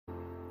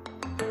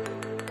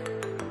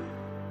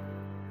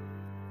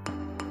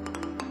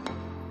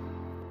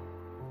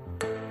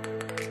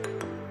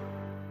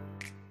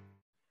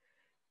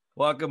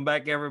Welcome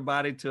back,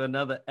 everybody, to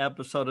another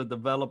episode of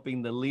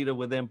Developing the Leader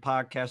Within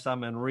podcast.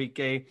 I'm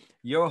Enrique,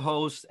 your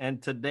host,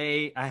 and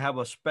today I have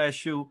a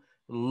special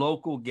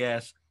local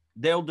guest,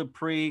 Dale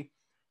Dupree.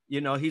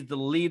 He's the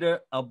leader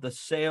of the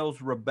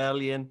Sales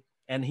Rebellion,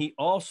 and he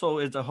also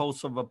is a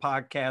host of a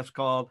podcast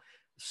called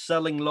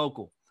Selling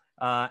Local.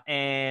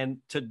 And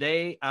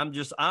today I'm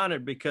just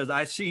honored because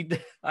I see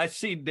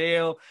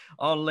Dale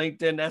on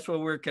LinkedIn. That's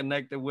what we're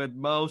connected with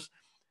most,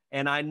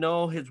 and I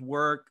know his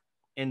work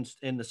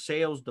in the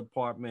sales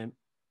department,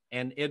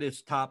 and it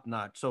is top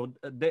notch. So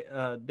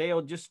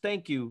Dale, just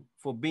thank you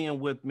for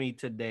being with me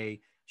today,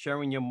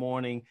 sharing your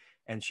morning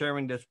and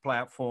sharing this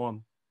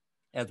platform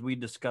as we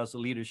discuss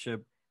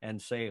leadership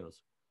and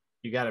sales.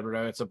 You got it,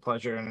 bro. It's a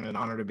pleasure and an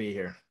honor to be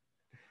here.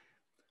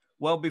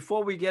 Well,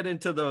 before we get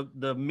into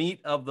the meat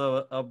of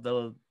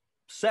the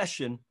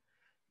session,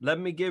 let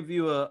me give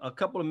you a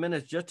couple of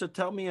minutes just to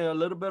tell me a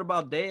little bit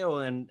about Dale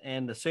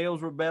and the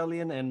Sales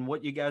Rebellion and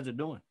what you guys are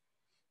doing.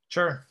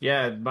 Sure.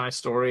 Yeah, my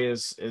story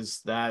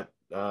is that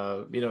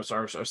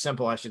or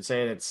simple, I should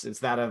say. It's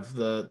that of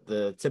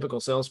the typical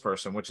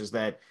salesperson, which is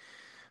that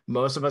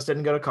most of us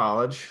didn't go to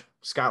college.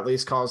 Scott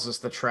Leese calls us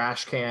the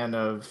trash can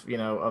of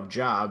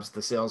jobs,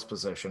 the sales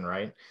position,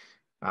 right?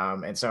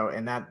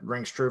 And that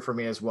rings true for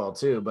me as well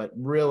too. But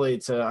really,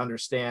 to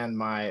understand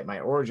my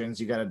origins,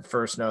 you got to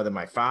first know that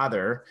my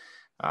father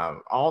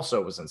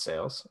also was in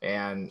sales,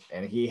 and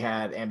he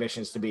had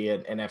ambitions to be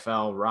an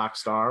NFL rock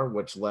star,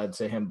 which led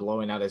to him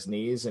blowing out his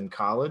knees in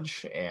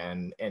college,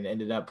 and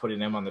ended up putting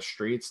him on the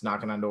streets,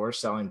 knocking on doors,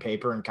 selling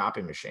paper and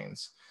copy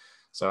machines.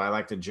 So I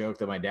like to joke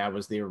that my dad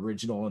was the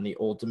original and the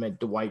ultimate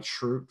Dwight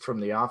Schrute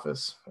from The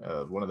Office,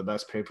 one of the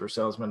best paper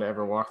salesmen to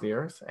ever walk the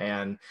earth,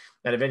 and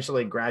that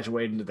eventually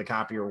graduated into the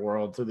copier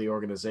world through the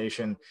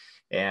organization,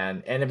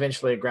 and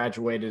eventually it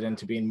graduated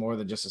into being more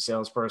than just a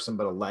salesperson,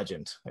 but a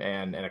legend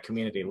and a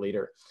community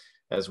leader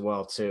as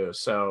well too.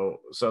 So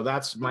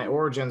that's my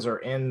origins are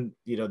in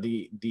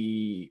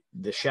the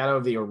shadow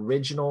of the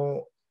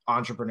original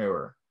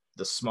entrepreneur,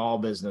 the small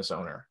business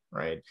owner,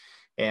 right?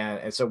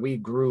 And so we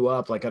grew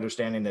up like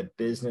understanding that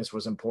business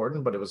was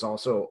important, but it was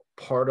also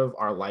part of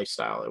our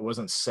lifestyle. It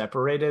wasn't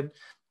separated.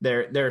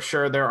 There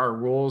are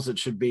rules that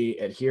should be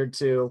adhered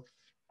to,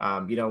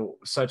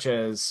 such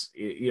as,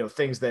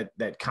 things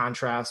that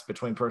contrast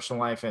between personal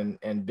life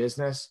and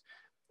business.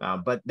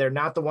 But they're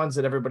not the ones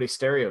that everybody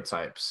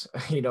stereotypes.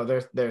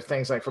 They're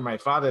things like, for my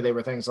father, they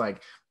were things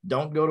like,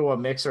 don't go to a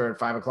mixer at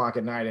 5 o'clock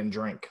at night and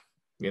drink,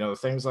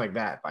 things like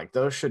that. Like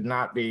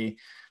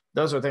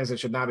those are things that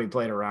should not be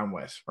played around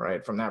with,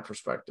 right? From that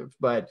perspective.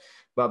 But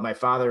my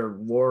father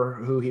wore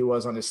who he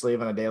was on his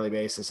sleeve on a daily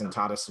basis and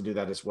taught us to do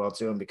that as well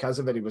too. And because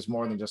of it, he was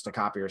more than just a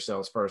copier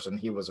salesperson.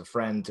 He was a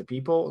friend to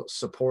people,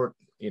 support,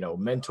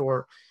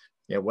 mentor,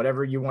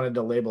 whatever you wanted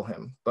to label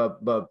him. But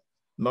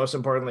most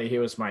importantly, he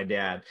was my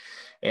dad.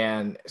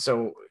 And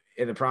so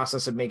in the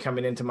process of me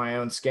coming into my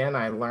own skin,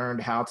 I learned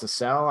how to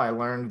sell. I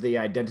learned the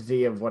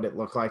identity of what it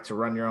looked like to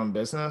run your own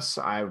business.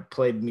 I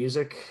played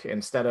music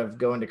instead of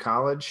going to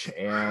college,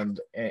 and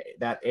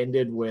that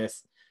ended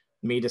with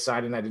me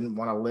deciding I didn't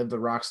want to live the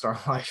rock star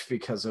life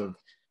because of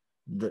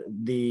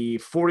the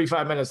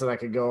 45 minutes that I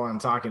could go on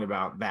talking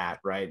about that,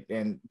 right?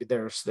 And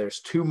there's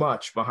too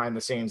much behind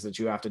the scenes that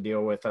you have to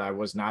deal with that I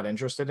was not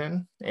interested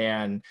in.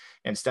 And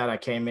instead I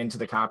came into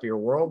the copier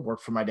world,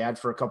 worked for my dad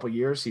for a couple of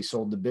years. He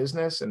sold the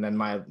business. And then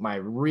my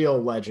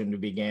real legend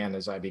began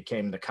as I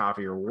became the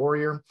copier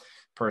warrior,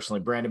 personally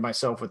branded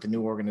myself with the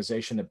new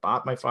organization that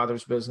bought my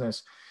father's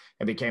business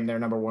and became their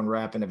number one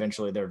rep and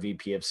eventually their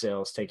VP of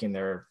sales, taking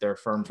their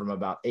firm from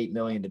about 8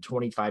 million to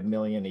 25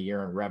 million a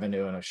year in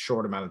revenue in a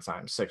short amount of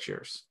time, 6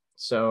 years.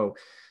 So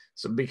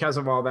because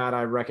of all that,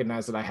 I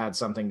recognized that I had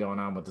something going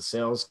on with the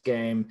sales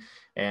game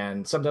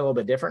and something a little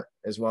bit different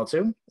as well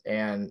too.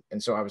 And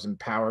so I was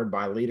empowered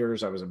by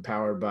leaders. I was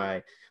empowered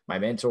by my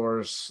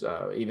mentors,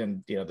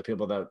 even, the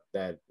people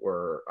that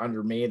were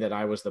under me that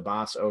I was the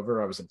boss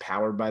over. I was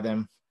empowered by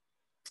them.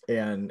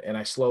 And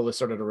I slowly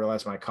started to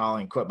realize my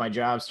calling, quit my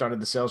job, started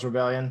the Sales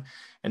Rebellion,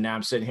 and now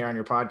I'm sitting here on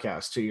your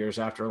podcast 2 years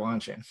after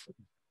launching.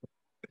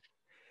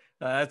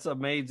 That's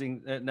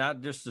amazing.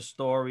 Not just the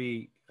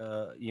story,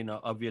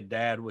 of your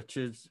dad, which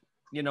is,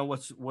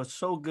 what's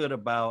so good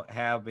about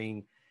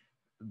having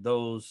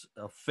those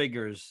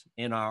figures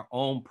in our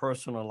own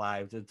personal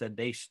lives is that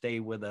they stay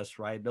with us,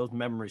 right? Those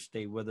memories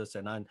stay with us.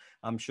 And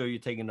I'm sure you're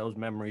taking those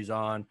memories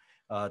on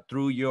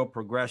through your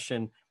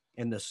progression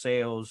in the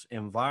sales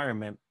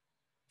environment.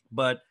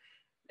 But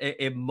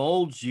it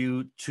molds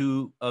you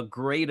to a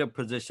greater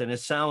position. It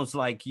sounds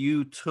like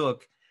you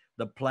took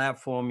the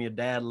platform your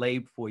dad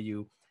laid for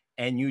you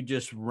and you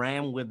just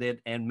ran with it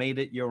and made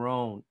it your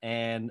own.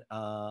 And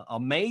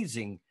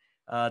amazing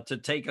to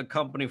take a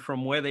company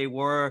from where they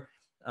were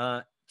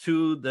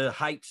to the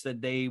heights that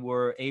they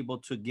were able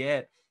to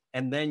get.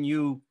 And then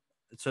you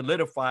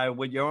solidify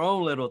with your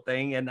own little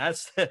thing. And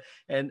that's,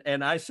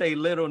 and I say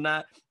little,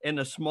 not in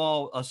a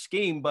small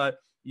scheme, but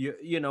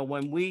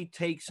when we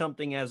take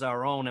something as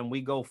our own and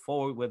we go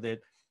forward with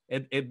it,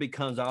 it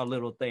becomes our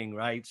little thing,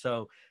 right?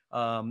 So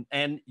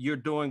and you're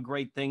doing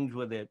great things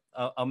with it.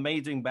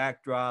 Amazing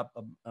backdrop,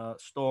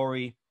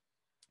 story,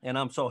 and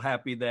I'm so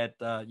happy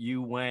that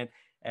you went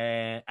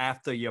and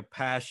after your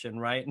passion,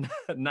 right?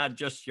 Not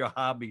just your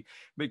hobby,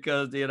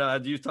 because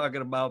as you're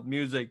talking about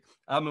music,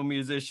 I'm a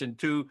musician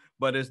too,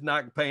 but it's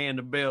not paying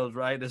the bills,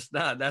 right? It's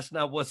not. That's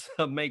not what's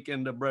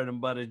making the bread and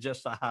butter. It's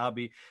just a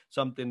hobby,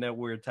 something that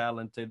we're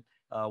talented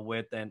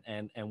with,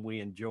 and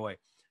we enjoy.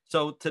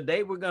 So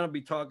today we're going to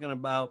be talking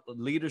about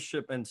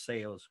leadership and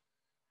sales.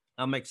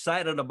 I'm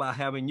excited about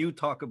having you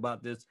talk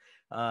about this,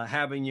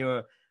 having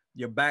your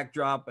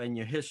backdrop and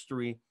your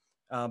history,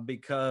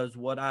 because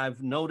what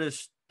I've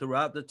noticed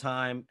throughout the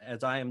time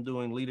as I am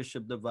doing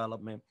leadership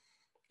development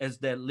is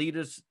that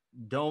leaders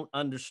don't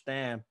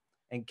understand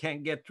and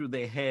can't get through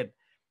their head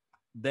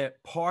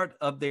that part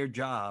of their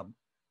job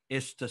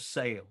is to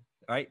sell,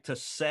 right? To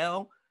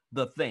sell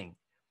the thing,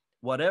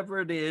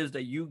 whatever it is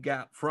that you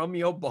got from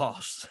your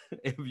boss,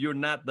 if you're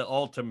not the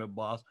ultimate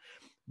boss,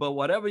 but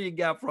whatever you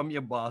got from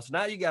your boss,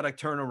 now you got to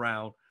turn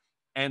around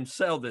and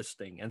sell this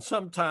thing. And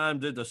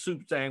sometimes it's a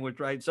soup sandwich,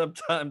 right?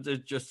 Sometimes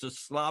it's just a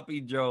sloppy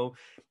Joe,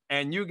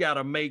 and you got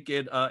to make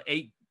it a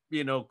eight,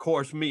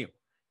 course meal.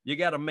 You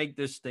got to make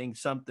this thing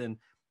something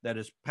that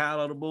is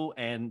palatable,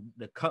 and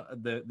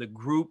the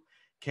group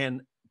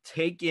can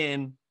take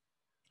in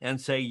and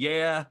say,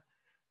 yeah,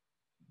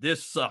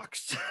 this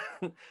sucks.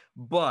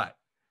 But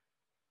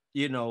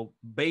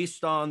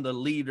based on the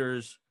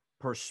leader's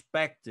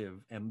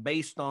perspective and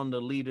based on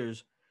the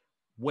leader's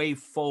way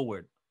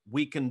forward,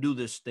 we can do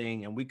this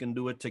thing and we can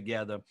do it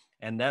together.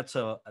 And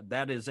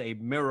that is a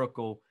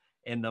miracle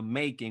in the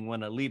making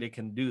when a leader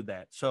can do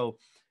that. So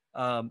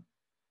um,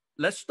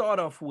 let's start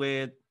off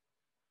with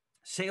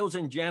sales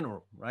in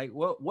general, right?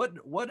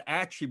 What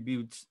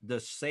attributes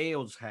does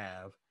sales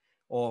have,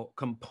 or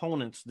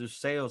components do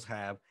sales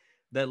have,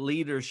 that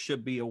leaders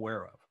should be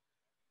aware of?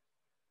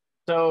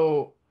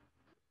 So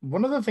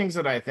one of the things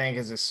that I think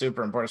is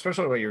super important,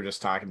 especially what you were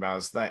just talking about,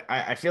 is that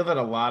I feel that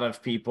a lot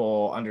of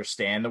people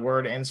understand the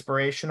word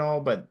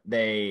inspirational, but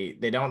they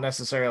don't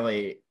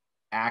necessarily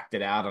act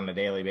it out on a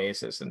daily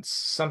basis. And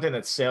something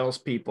that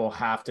salespeople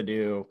have to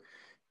do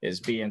is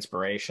be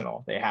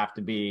inspirational. They have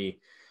to be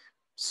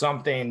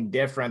something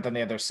different than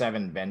the other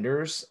seven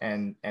vendors,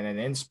 and an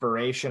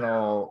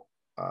inspirational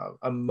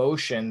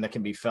emotion that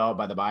can be felt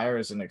by the buyer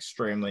is an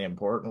extremely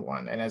important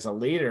one. And as a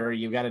leader,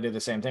 you've got to do the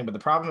same thing. But the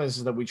problem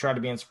is that we try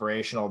to be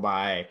inspirational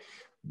by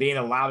being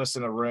the loudest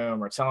in the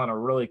room or telling a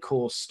really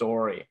cool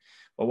story.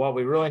 But what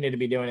we really need to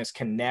be doing is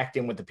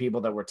connecting with the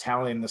people that we're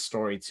telling the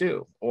story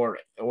to, or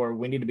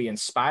we need to be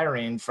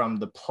inspiring from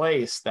the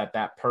place that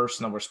that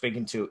person that we're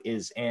speaking to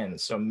is in.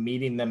 So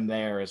meeting them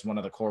there is one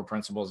of the core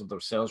principles of the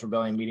sales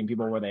rebellion, meeting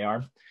people where they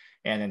are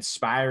and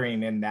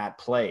inspiring in that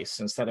place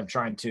instead of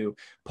trying to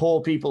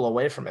pull people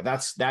away from it.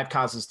 That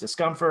causes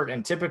discomfort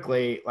and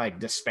typically like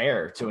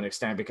despair to an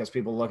extent, because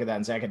people look at that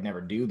and say, I could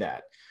never do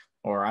that,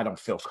 or I don't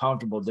feel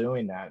comfortable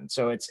doing that. And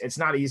so it's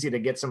not easy to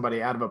get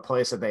somebody out of a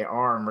place that they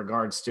are in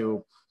regards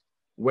to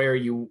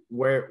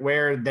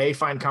where they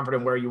find comfort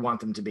and where you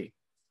want them to be.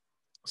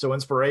 So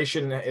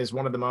inspiration is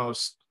one of the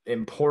most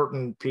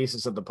important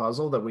pieces of the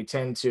puzzle that we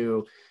tend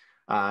to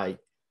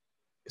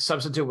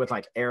substitute with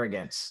like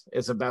arrogance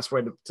is the best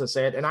way to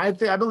say it. And I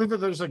believe that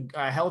there's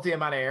a healthy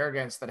amount of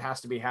arrogance that has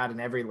to be had in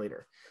every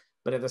leader.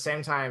 But at the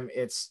same time,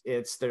 it's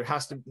there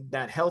has to,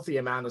 that healthy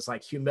amount is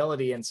like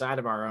humility inside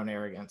of our own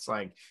arrogance.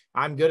 Like,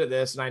 I'm good at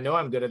this and I know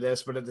I'm good at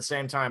this, but at the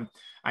same time,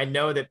 I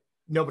know that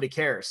nobody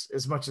cares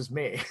as much as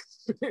me.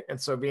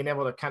 And so being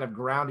able to kind of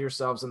ground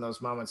yourselves in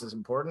those moments is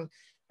important.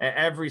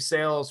 Every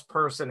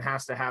salesperson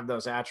has to have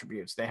those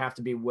attributes. They have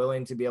to be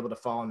willing to be able to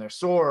fall on their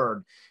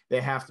sword. They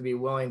have to be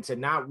willing to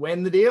not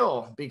win the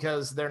deal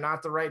because they're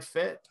not the right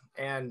fit.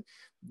 And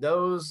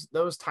those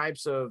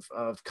types of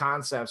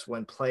concepts,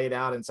 when played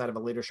out inside of a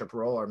leadership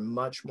role, are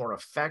much more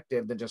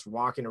effective than just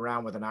walking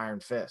around with an iron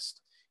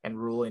fist and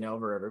ruling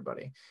over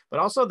everybody. But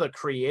also the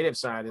creative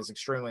side is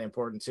extremely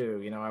important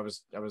too. I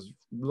was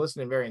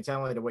listening very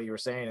intently to what you were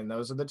saying, and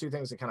those are the two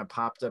things that kind of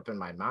popped up in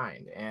my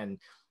mind. And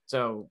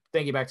so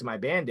thinking back to my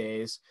band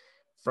days,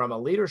 from a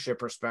leadership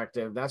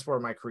perspective, that's where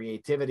my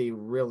creativity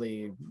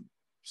really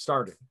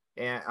started.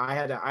 And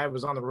I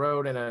was on the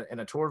road in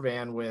a tour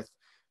van with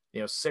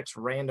 6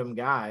 random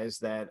guys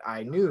that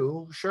I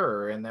knew,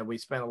 sure, and that we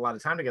spent a lot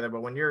of time together.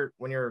 But when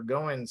you're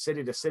going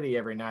city to city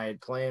every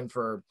night playing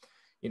for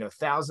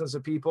thousands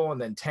of people and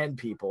then 10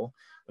 people,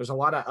 there's a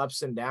lot of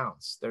ups and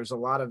downs. There's a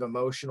lot of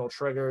emotional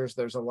triggers.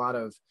 There's a lot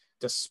of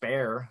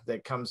despair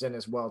that comes in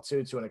as well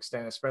too, to an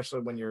extent,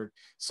 especially when you're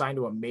signed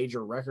to a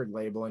major record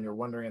label and you're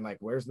wondering like,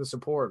 where's the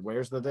support?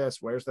 Where's the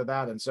this? Where's the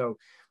that? And so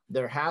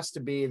there has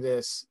to be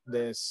this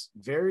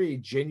very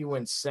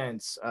genuine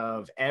sense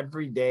of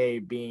every day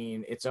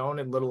being its own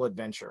little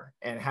adventure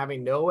and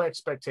having no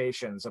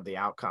expectations of the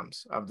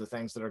outcomes of the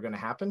things that are going to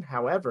happen.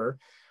 However,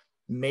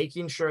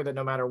 making sure that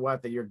no matter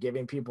what, that you're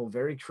giving people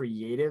very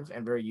creative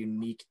and very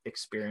unique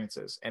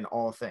experiences in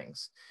all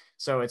things.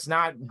 So it's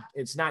not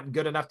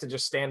good enough to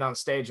just stand on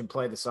stage and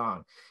play the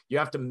song. You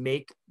have to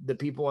make the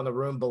people in the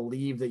room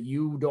believe that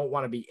you don't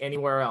want to be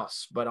anywhere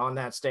else but on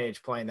that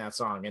stage playing that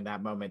song in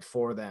that moment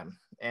for them.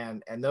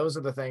 And those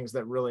are the things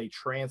that really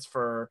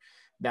transfer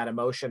that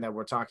emotion that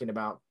we're talking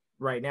about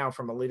right now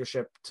from a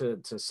leadership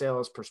to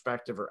sales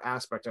perspective, or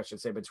aspect, I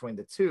should say, between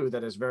the two,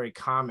 that is very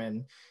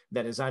common,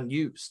 that is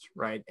unused,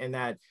 right? And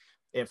that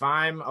if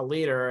I'm a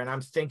leader and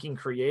I'm thinking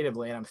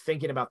creatively and I'm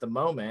thinking about the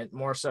moment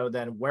more so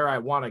than where I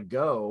want to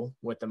go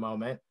with the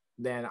moment,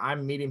 then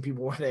I'm meeting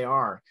people where they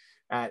are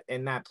at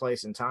in that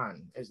place and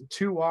time.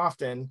 Too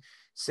often,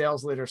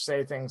 sales leaders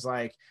say things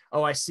like,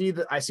 "Oh, I see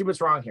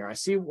what's wrong here. I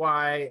see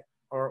why."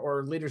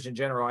 Or leaders in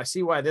general, I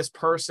see why this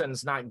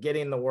person's not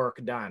getting the work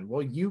done.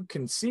 Well, you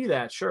can see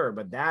that, sure,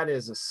 but that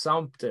is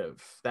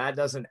assumptive. That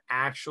doesn't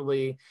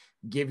actually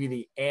give you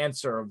the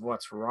answer of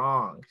what's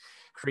wrong.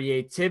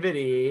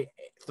 Creativity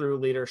through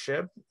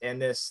leadership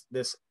and this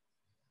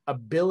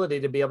ability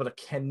to be able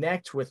to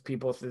connect with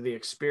people through the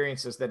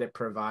experiences that it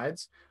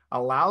provides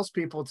allows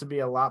people to be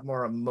a lot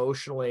more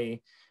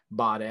emotionally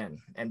bought in.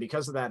 And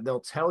because of that, they'll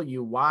tell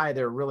you why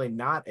they're really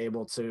not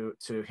able to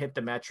hit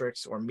the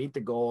metrics or meet the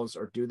goals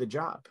or do the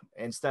job,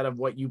 instead of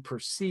what you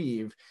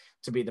perceive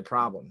to be the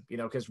problem.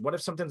 Because what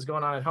if something's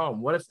going on at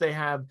home? What if they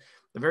have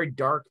a very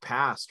dark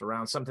past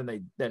around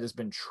something that has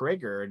been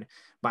triggered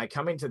by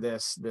coming to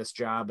this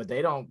job, but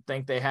they don't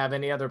think they have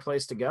any other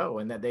place to go,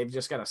 and that they've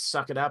just got to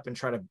suck it up and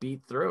try to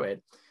beat through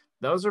it?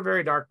 Those are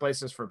very dark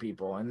places for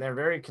people, and they're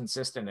very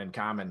consistent and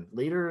common.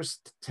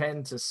 Leaders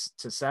tend to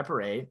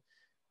separate,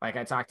 like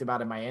I talked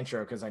about in my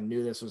intro, because I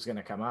knew this was going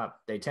to come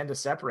up. They tend to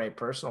separate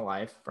personal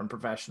life from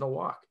professional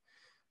walk.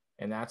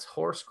 And that's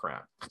horse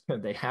crap.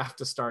 They have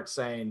to start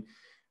saying,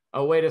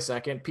 oh, wait a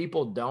second.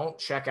 People don't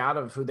check out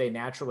of who they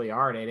naturally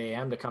are at 8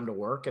 a.m. to come to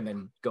work and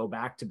then go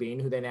back to being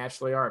who they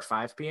naturally are at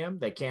 5 p.m.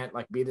 They can't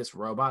be this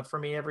robot for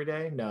me every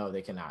day. No,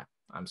 they cannot.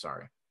 I'm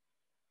sorry.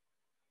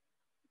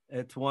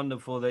 It's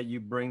wonderful that you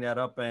bring that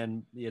up,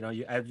 and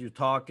as you're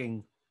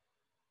talking,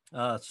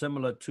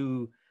 similar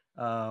to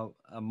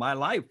my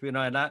life,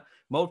 and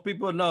most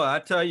people know. I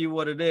tell you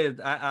what it is.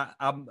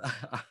 I'm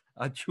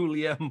I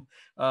truly am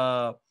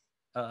uh,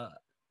 uh,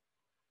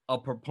 a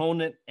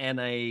proponent and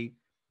a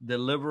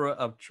deliverer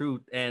of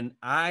truth, and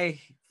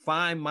I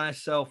find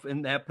myself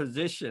in that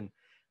position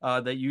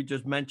that you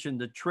just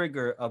mentioned, the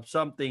trigger of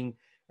something,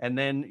 and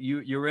then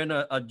you're in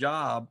a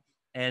job,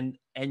 and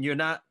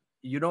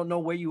you don't know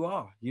where you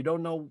are, you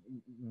don't know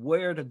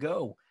where to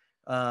go,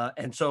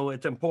 and so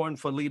it's important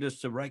for leaders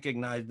to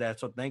recognize that.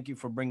 So thank you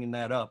for bringing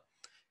that up.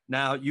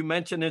 Now, you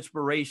mentioned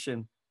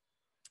inspiration.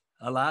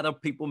 A lot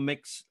of people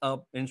mix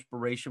up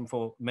inspiration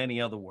for many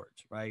other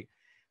words, right?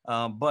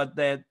 But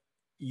that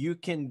you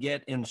can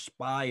get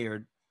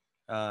inspired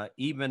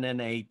even in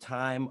a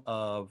time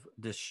of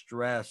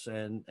distress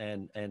and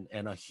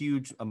a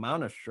huge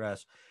amount of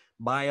stress,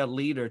 by a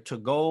leader to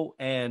go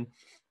and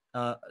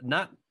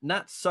not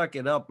suck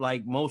it up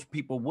like most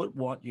people would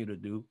want you to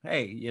do.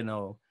 Hey,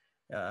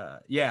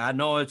 yeah, I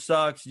know it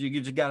sucks.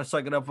 You just got to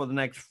suck it up for the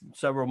next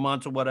several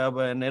months or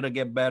whatever, and it'll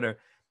get better.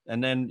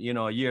 And then,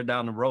 a year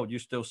down the road, you're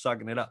still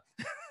sucking it up.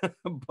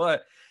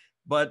 but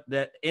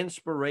that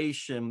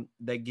inspiration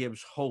that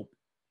gives hope,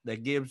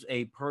 that gives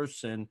a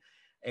person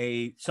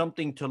a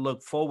something to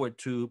look forward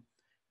to,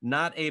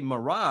 not a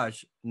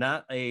mirage,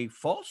 not a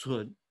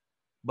falsehood,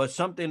 but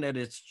something that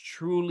is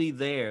truly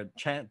there,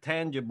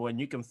 tangible, and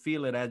you can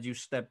feel it as you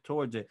step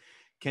towards it,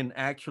 can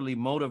actually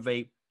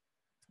motivate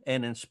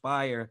and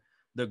inspire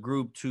the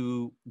group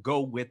to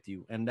go with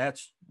you. And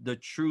that's the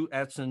true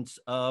essence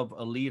of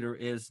a leader,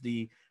 is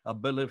the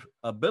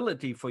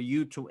ability for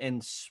you to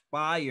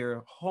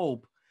inspire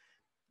hope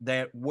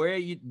that where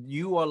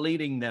you are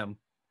leading them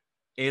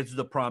is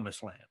the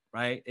promised land,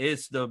 right?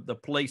 It's the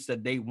place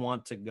that they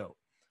want to go.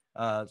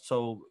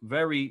 So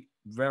very,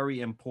 very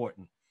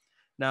important.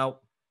 Now,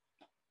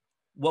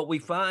 what we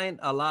find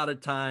a lot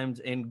of times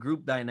in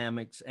group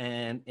dynamics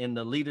and in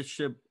the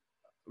leadership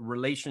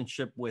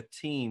relationship with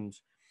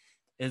teams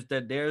is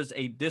that there's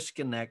a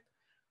disconnect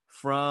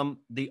from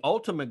the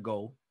ultimate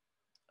goal,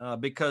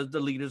 because the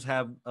leaders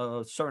have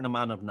a certain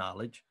amount of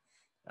knowledge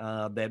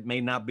that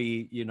may not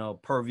be,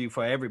 purview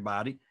for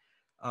everybody,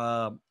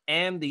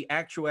 and the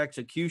actual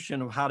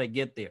execution of how to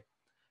get there.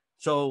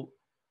 So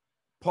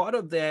part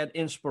of that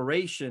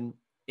inspiration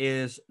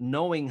is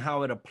knowing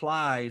how it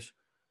applies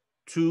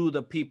to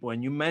the people.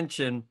 And you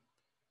mentioned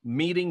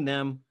meeting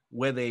them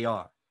where they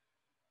are.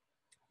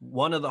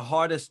 One of the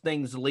hardest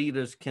things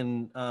leaders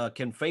can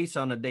face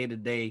on a day to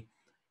day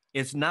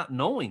is not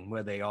knowing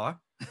where they are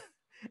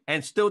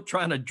and still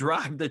trying to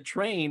drive the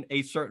train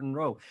a certain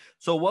road.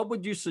 So, what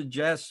would you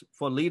suggest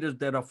for leaders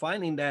that are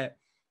finding that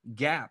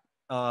gap,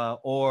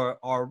 or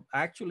are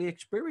actually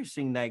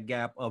experiencing that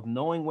gap of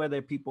knowing where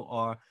their people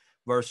are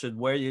versus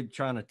where you're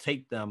trying to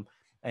take them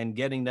and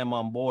getting them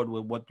on board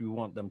with what you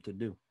want them to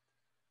do?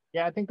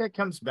 Yeah, I think that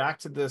comes back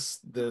to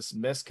this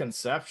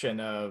misconception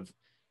of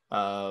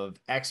of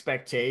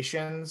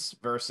expectations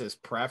versus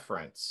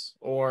preference,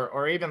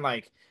 or even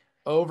like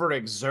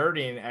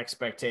overexerting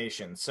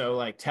expectations. So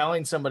like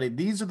telling somebody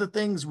these are the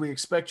things we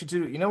expect you to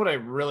do. You know what I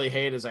really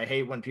hate is I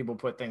hate when people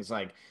put things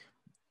like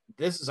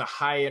this is a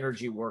high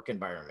energy work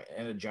environment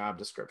in a job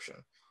description.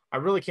 I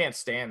really can't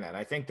stand that.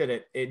 I think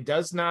that it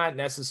does not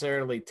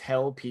necessarily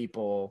tell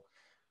people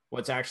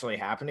what's actually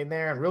happening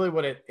there. And really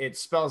what it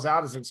spells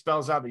out is it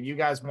spells out that you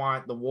guys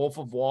want the Wolf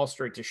of Wall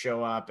Street to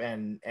show up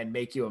and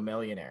make you a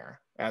millionaire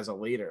as a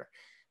leader.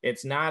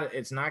 It's not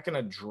going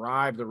to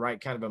drive the right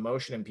kind of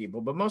emotion in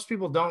people, but most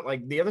people don't.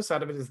 Like the other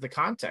side of it is the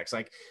context.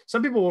 Like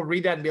some people will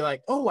read that and be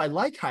like, oh, I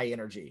like high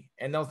energy.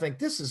 And they'll think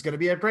this is going to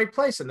be a great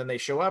place. And then they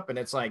show up and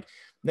it's like,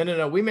 no, no,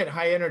 no, we meant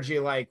high energy.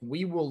 Like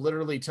we will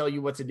literally tell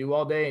you what to do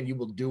all day and you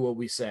will do what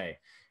we say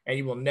and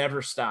you will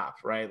never stop,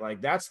 right?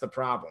 Like that's the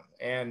problem.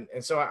 And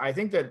so I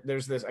think that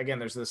there's this, again,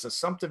 there's this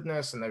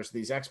assumptiveness and there's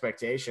these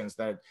expectations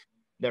that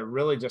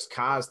really just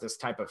cause this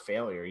type of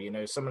failure. You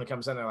know, someone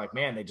comes in, they're like,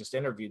 man, they just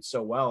interviewed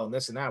so well and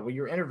this and that. Well,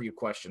 your interview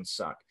questions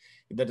suck.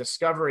 The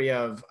discovery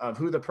of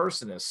who the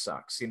person is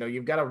sucks. You know,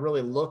 you've got to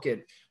really look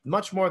at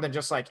much more than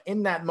just like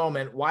in that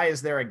moment, why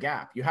is there a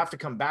gap? You have to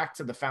come back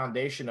to the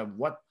foundation of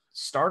what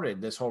started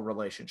this whole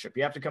relationship.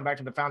 You have to come back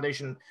to the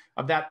foundation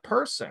of that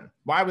person.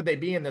 Why would they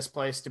be in this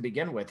place to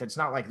begin with? It's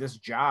not like this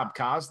job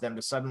caused them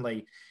to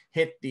suddenly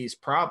hit these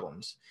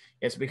problems.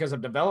 It's because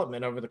of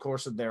development over the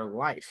course of their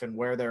life and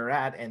where they're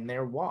at and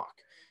their walk.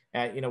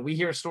 You know, we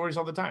hear stories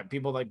all the time,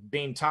 people like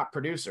being top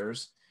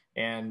producers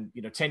and,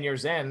 you know, 10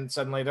 years in,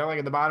 suddenly they're like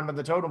at the bottom of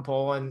the totem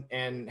pole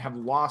and have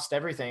lost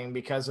everything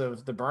because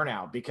of the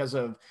burnout, because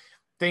of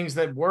things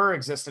that were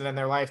existent in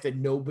their life that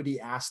nobody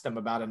asked them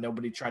about and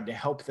nobody tried to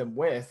help them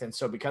with. And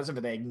so because of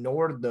it, they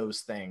ignored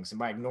those things. And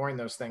by ignoring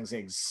those things, they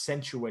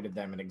accentuated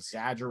them and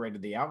exaggerated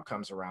the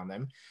outcomes around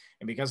them.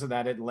 And because of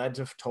that, it led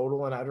to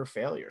total and utter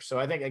failure. So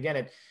I think, again,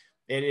 it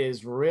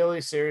is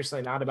really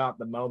seriously not about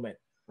the moment,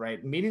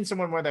 right? Meeting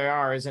someone where they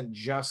are isn't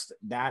just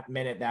that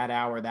minute, that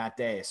hour, that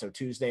day. So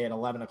Tuesday at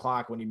 11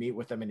 o'clock when you meet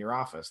with them in your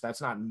office,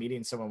 that's not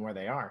meeting someone where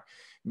they are.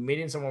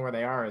 Meeting someone where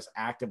they are is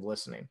active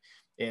listening.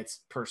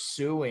 It's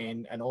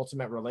pursuing an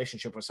ultimate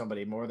relationship with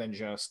somebody more than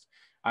just,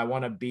 I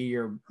want to be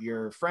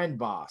your friend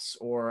boss,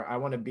 or I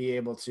want to be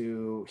able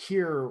to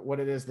hear what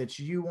it is that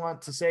you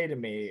want to say to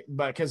me.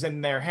 But because in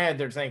their head,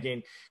 they're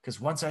thinking,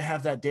 because once I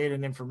have that data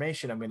and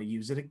information, I'm going to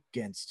use it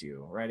against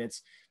you, right?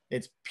 It's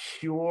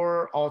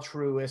pure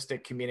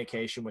altruistic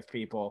communication with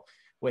people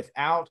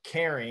without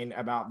caring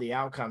about the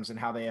outcomes and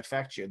how they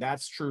affect you.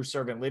 That's true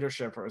servant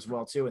leadership as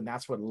well too. And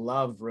that's what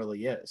love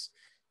really is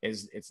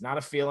it's not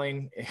a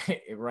feeling,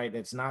 right?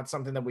 It's not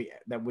something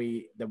that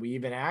we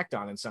even act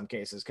on in some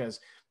cases. Because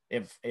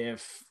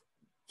if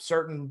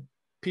certain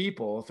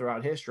people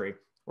throughout history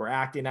were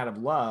acting out of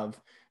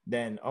love,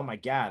 then oh my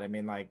God, I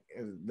mean, like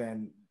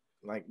then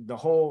like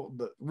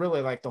really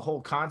like the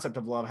whole concept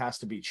of love has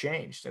to be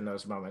changed in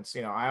those moments.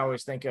 You know, I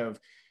think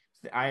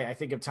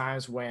of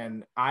times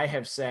when I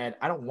have said,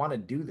 I don't want to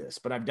do this,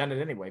 but I've done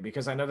it anyway,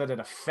 because I know that it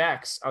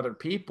affects other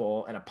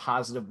people in a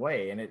positive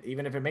way. And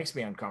even if it makes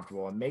me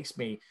uncomfortable, it makes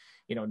me,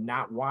 you know,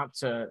 not want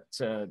to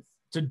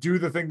do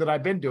the thing that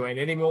I've been doing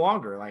any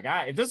longer. Like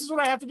if this is what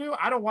I have to do,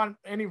 I don't want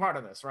any part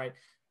of this, right?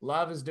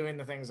 Love is doing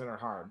the things that are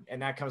hard.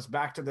 And that comes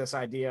back to this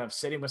idea of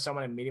sitting with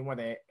someone and meeting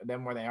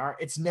them where they are.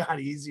 It's not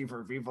easy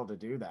for people to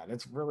do that.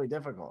 It's really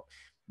difficult,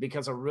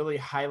 because a really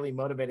highly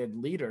motivated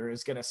leader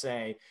is going to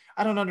say,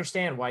 I don't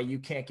understand why you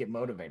can't get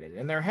motivated.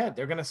 In their head,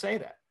 they're going to say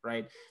that,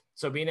 right?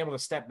 So being able to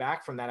step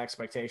back from that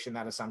expectation,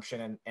 that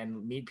assumption,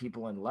 and meet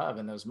people in love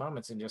in those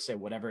moments and just say,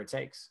 whatever it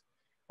takes,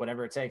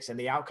 whatever it takes. And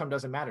the outcome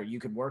doesn't matter. You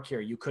could work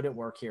here. You couldn't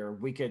work here.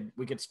 We could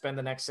spend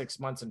the next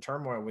 6 months in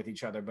turmoil with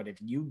each other. But if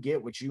you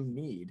get what you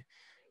need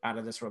out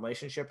of this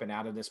relationship and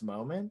out of this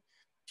moment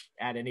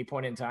at any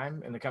point in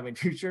time in the coming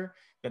future,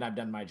 then I've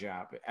done my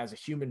job as a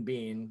human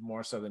being,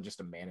 more so than just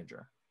a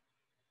manager.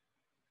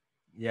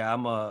 Yeah,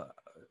 I'm a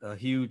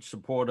huge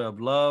supporter of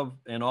love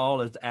in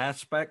all its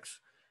aspects,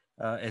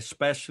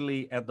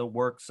 especially at the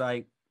work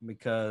site,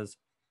 because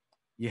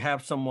you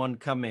have someone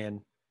come in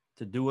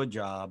to do a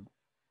job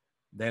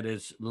that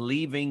is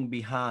leaving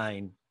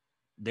behind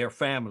their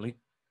family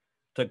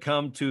to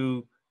come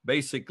to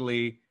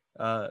basically,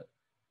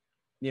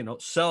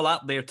 sell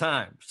out their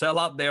time, sell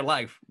out their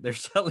life. They're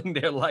selling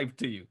their life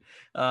to you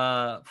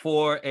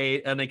for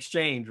an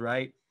exchange,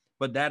 right?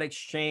 But that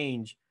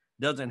exchange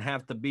doesn't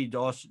have to be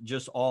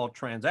just all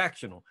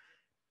transactional.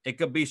 It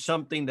could be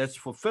something that's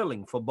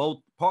fulfilling for both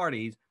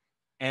parties,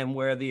 and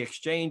where the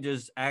exchange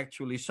is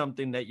actually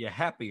something that you're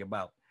happy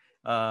about,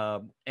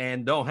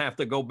 and don't have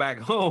to go back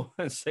home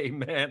and say,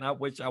 man, I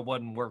wish I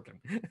wasn't working.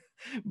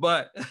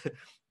 But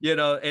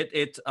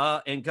it's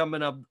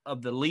incumbent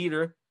of the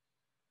leader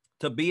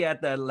to be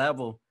at that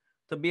level,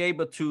 to be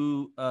able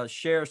to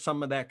share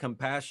some of that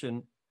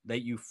compassion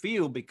that you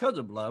feel because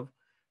of love.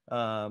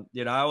 I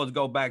always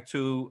go back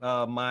to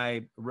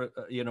my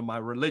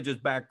religious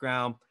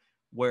background,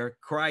 where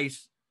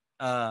Christ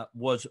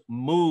was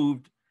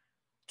moved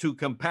to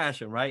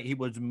compassion, right? He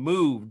was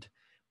moved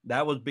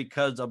that was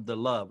because of the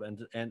love,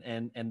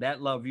 and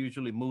that love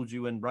usually moves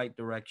you in right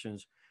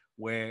directions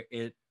where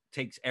it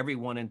takes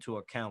everyone into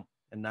account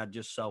and not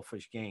just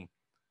selfish gain.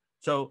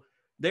 So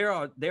there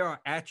are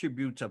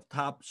attributes of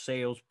top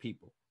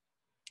salespeople,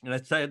 and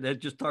let's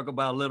just talk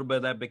about a little bit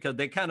of that because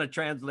they kind of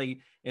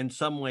translate in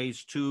some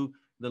ways to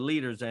the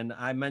leaders. And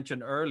I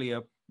mentioned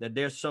earlier that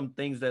there's some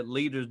things that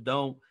leaders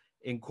don't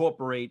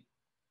incorporate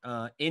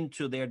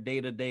into their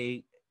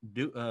day-to-day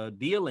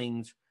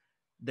dealings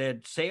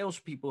that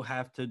salespeople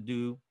have to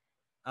do,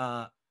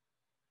 uh,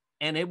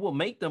 and it will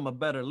make them a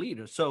better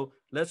leader. So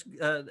let's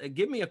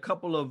give me a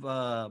couple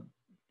of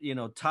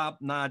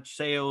top-notch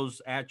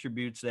sales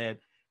attributes that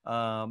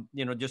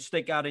just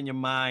stick out in your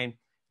mind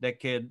that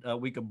could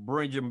we could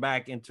bridge them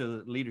back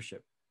into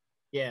leadership.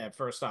 Yeah,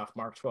 first off,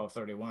 Mark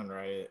 12:31,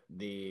 right?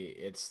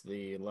 It's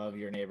the love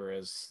your neighbor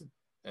as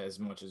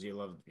much as you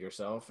love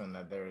yourself, and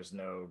that there is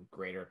no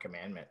greater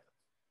commandment.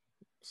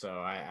 So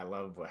I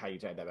love how you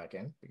tied that back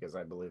in, because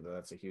I believe that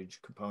that's a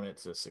huge component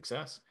to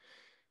success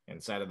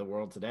inside of the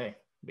world today,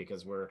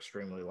 because we're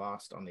extremely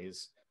lost on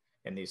these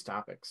in these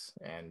topics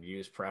and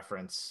use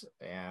preference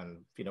and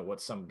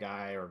what some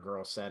guy or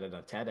girl said in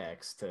a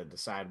TEDx to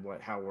decide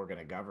how we're going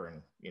to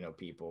govern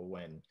people,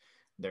 when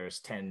there's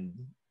tens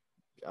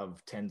of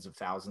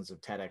thousands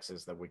of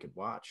TEDx's that we could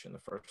watch in the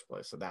first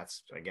place. So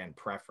that's, again,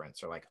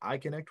 preference, or like, I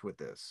connect with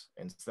this,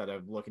 instead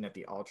of looking at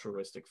the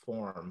altruistic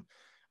form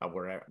of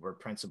where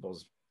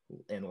principles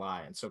in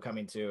lie. And so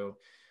coming to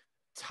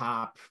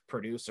top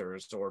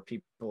producers or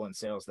people in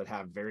sales that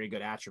have very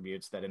good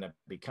attributes that end up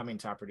becoming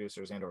top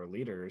producers and or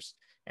leaders,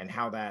 and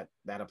how that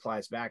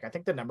applies back, I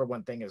think the number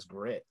one thing is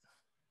grit.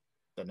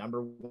 The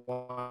number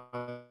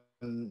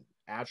one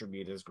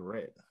attribute is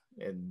grit,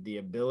 and the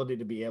ability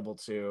to be able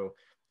to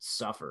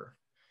suffer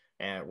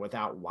and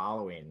without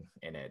wallowing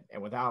in it,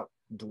 and without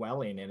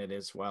dwelling in it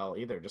as well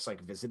either, just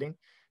like visiting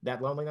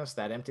that loneliness,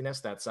 that emptiness,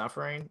 that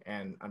suffering,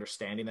 and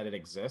understanding that it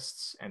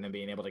exists, and then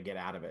being able to get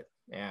out of it.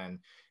 And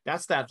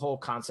that's that whole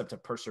concept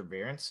of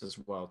perseverance as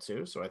well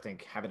too. So I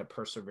think having a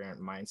perseverant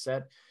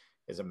mindset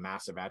is a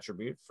massive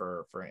attribute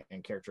for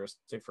and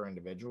characteristic for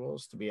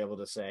individuals, to be able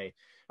to say,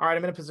 all right,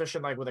 I'm in a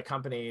position like with a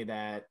company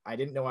that I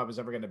didn't know I was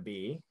ever going to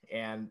be,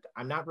 and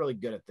I'm not really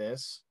good at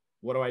this.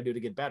 What do I do to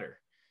get better?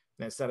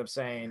 And instead of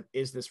saying,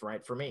 is this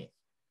right for me?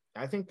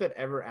 I think that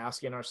ever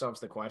asking ourselves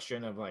the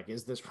question of like,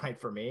 is this right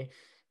for me,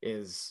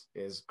 is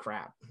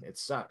crap. It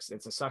sucks.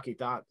 It's a sucky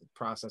thought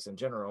process in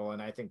general.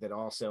 And I think that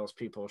all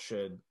salespeople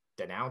should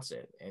denounce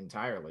it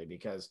entirely,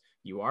 because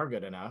you are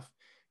good enough.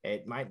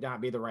 It might not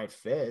be the right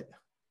fit,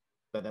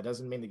 but that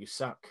doesn't mean that you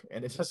suck.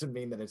 And it doesn't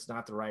mean that it's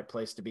not the right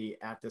place to be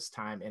at this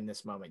time in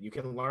this moment. You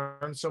can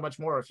learn so much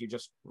more if you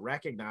just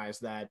recognize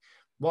that,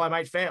 well, I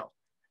might fail.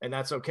 And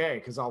that's okay,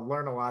 because I'll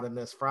learn a lot in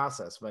this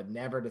process, but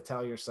never to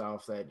tell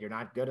yourself that you're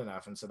not good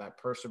enough. And so that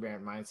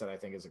perseverant mindset, I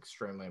think, is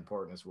extremely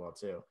important as well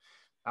too.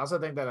 I also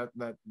think that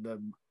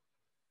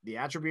the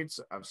attributes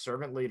of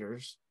servant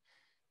leaders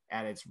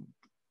at its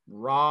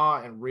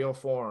raw and real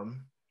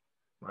form,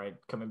 right,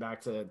 coming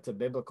back to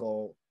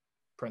biblical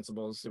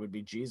principles, it would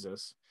be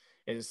Jesus,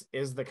 is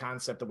the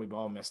concept that we've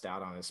all missed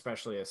out on,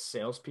 especially as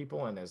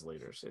salespeople and as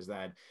leaders, is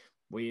that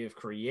we have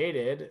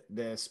created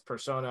this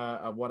persona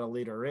of what a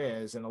leader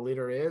is, and a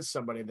leader is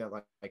somebody that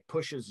like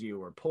pushes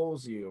you or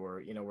pulls you,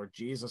 or where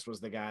Jesus was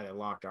the guy that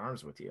locked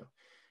arms with you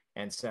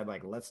and said,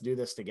 like, let's do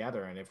this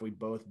together, and if we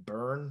both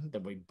burn,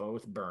 then we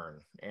both burn,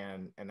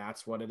 and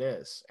that's what it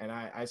is. And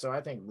I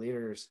think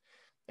leaders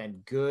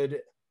and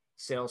good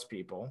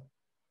salespeople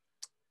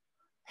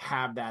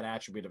have that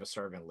attribute of a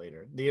servant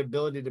leader, the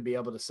ability to be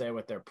able to say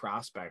with their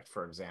prospect,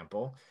 for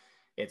example,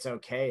 it's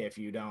okay if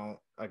you don't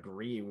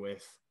agree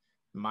with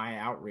my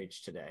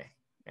outreach today,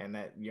 and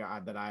that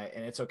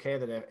and it's okay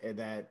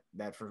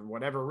that for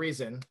whatever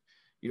reason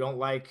you don't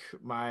like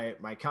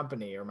my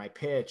company or my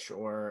pitch,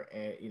 or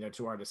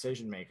to our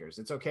decision makers.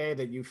 It's okay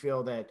that you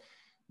feel that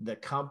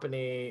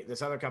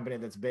this other company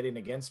that's bidding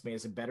against me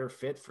is a better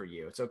fit for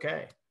you. It's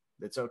okay.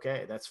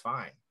 That's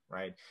fine,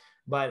 right?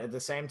 But at the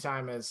same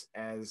time, as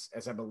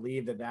I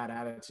believe that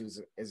attitude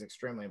is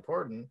extremely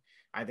important,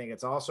 I think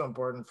it's also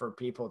important for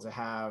people to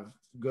have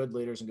good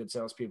leaders and good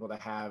salespeople to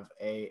have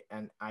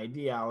an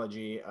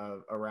ideology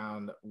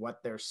around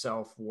what their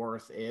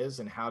self-worth is,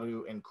 and how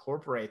to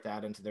incorporate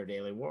that into their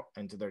daily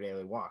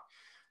walk.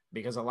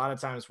 Because a lot of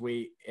times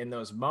in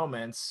those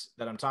moments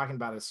that I'm talking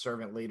about as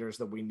servant leaders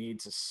that we need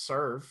to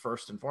serve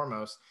first and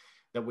foremost,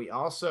 that we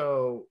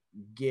also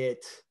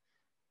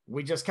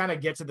we just kind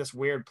of get to this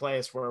weird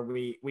place where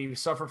we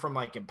suffer from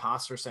like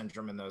imposter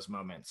syndrome in those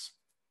moments.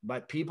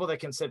 But people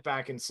that can sit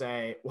back and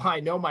say, well,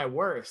 I know my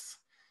worth,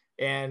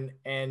 and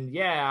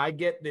yeah, I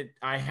get that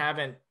I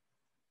haven't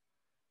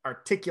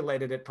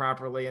articulated it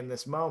properly in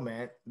this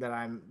moment,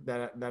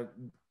 that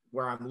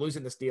where I'm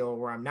losing this deal,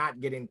 where I'm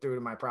not getting through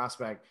to my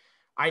prospect.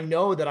 I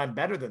know that I'm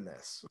better than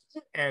this.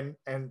 And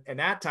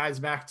that ties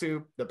back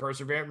to the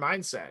perseverant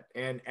mindset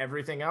and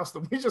everything else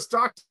that we just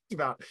talked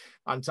about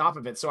on top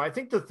of it. So I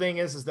think the thing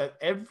is that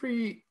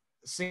every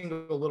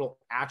single little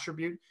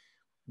attribute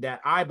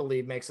that I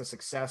believe makes a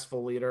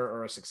successful leader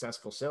or a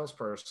successful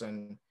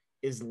salesperson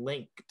is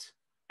linked,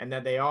 and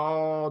that they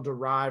all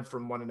derive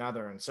from one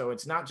another. And so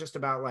it's not just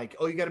about like,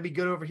 oh, you got to be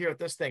good over here at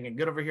this thing and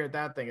good over here at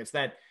that thing. It's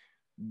that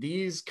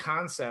these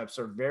concepts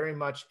are very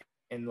much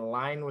in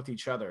line with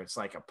each other. It's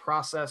like a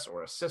process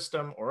or a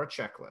system or a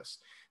checklist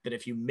that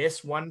if you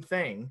miss one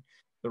thing,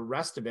 the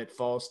rest of it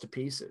falls to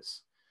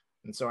pieces.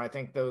 And so I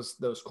think those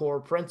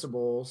core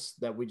principles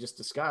that we just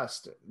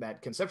discussed,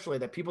 that conceptually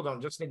that people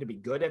don't just need to be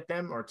good at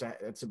them or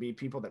to be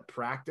people that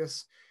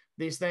practice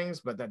these things,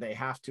 but that they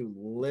have to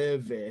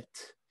live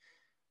it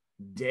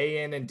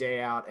day in and day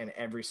out in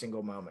every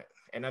single moment,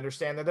 and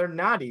understand that they're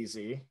not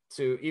easy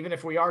to, even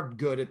if we are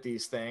good at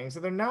these things, that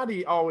they're not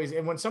always.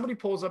 And when somebody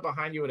pulls up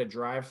behind you at a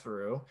drive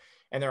through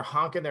and they're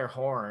honking their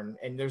horn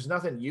and there's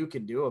nothing you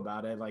can do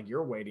about it, like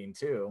you're waiting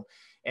too.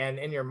 And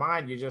in your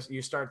mind,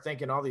 you start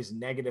thinking all these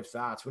negative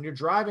thoughts. When you're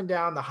driving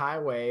down the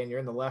highway and you're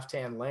in the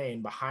left-hand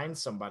lane behind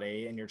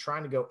somebody and you're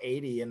trying to go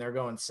 80 and they're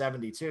going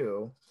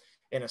 72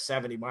 in a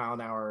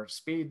 70-mile-an-hour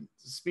speed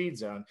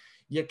zone,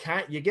 you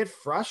get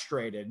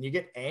frustrated and you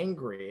get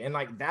angry, and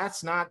like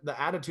that's not the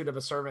attitude of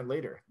a servant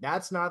leader.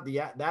 That's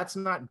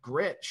not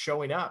grit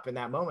showing up in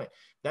that moment.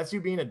 That's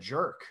you being a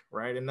jerk,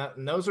 right?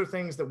 And those are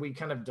things that we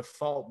kind of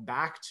default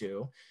back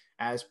to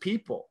as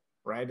people,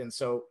 right? And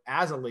so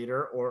as a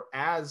leader or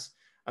as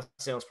a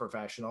sales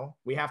professional,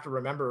 we have to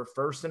remember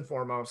first and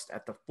foremost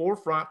at the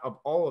forefront of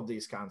all of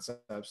these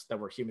concepts that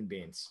we're human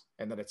beings,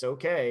 and that it's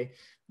okay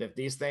that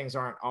these things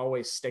aren't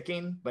always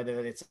sticking, but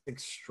that it's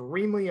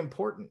extremely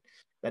important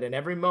that in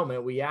every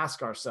moment we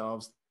ask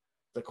ourselves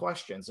the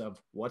questions of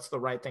what's the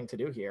right thing to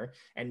do here,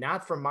 and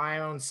not for my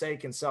own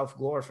sake and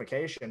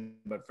self-glorification,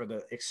 but for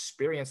the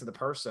experience of the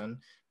person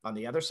on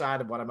the other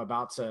side of what I'm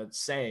about to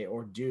say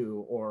or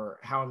do, or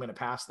how I'm going to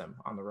pass them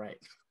on the right.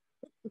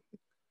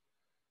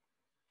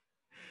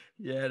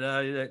 Yeah, no,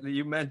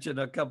 you mentioned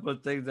a couple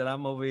of things that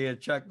I'm over here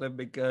chuckling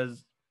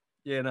because,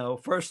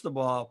 first of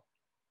all,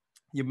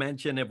 you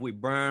mentioned if we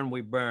burn,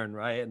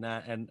 right?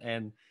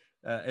 And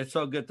it's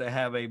so good to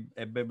have a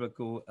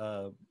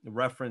biblical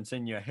reference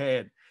in your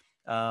head,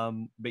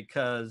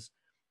 because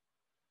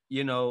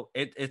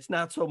it's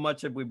not so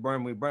much if we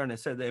burn, we burn.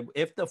 It says that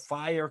if the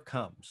fire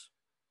comes,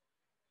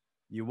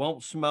 you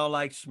won't smell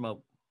like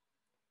smoke.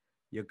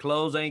 Your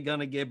clothes ain't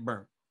gonna get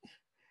burnt,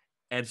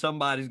 and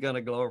somebody's going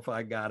to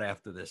glorify God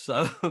after this.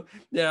 So,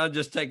 I'm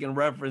just taking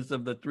reference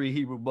of the three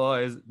Hebrew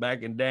boys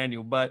back in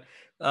Daniel, but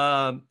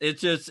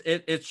it's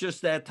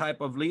just that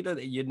type of leader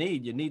that you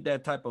need. You need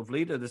that type of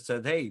leader that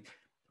says, "Hey,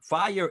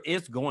 fire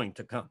is going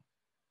to come.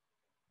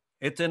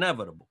 It's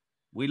inevitable.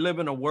 We live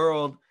in a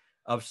world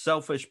of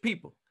selfish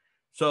people."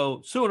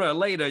 So sooner or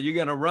later, you're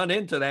going to run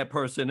into that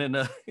person in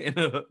a in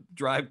a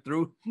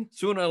drive-through.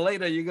 Sooner or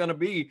later, you're going to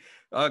be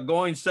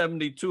going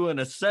 72 and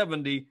a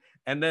 70,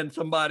 and then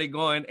somebody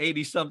going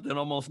 80 something,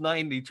 almost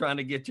 90, trying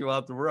to get you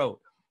out the road.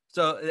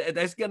 So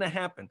that's going to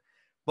happen.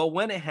 But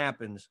when it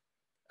happens,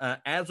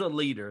 as a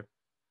leader,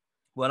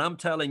 what I'm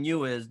telling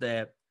you is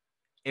that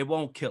it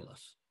won't kill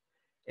us.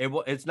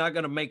 It's not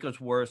going to make us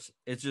worse.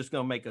 It's just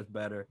going to make us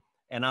better.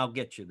 And I'll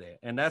get you there.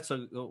 And that's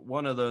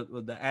one of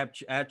the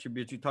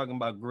attributes you're talking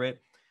about,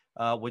 grit,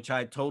 which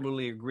I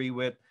totally agree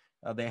with.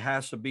 There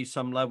has to be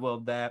some level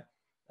of that.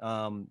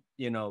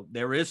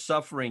 There is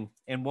suffering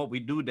in what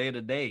we do day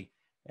to day.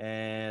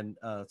 And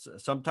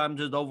sometimes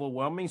it's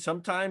overwhelming.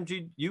 Sometimes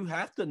you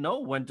have to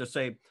know when to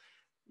say,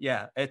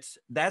 yeah,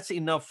 that's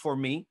enough for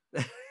me.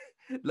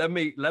 let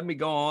me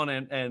go on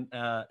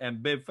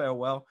and bid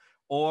farewell.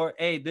 Or,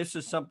 hey, this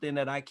is something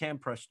that I can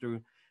press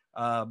through,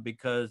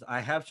 because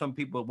I have some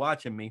people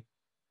watching me,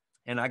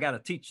 and I got to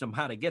teach them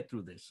how to get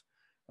through this.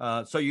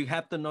 So you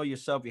have to know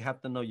yourself, you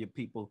have to know your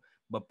people,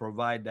 but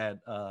provide that.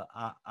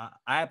 I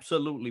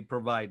absolutely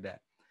provide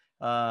that.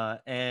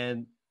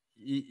 And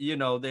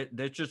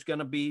there's just going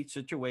to be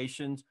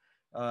situations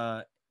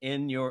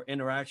in your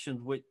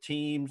interactions with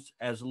teams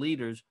as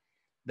leaders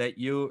that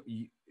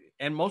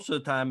and most of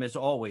the time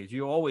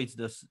you're always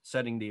just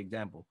setting the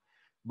example,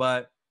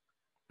 but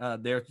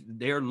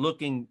they're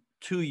looking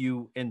to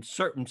you in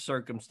certain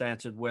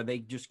circumstances where they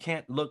just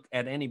can't look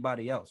at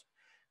anybody else.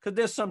 Because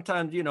there's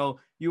sometimes,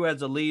 you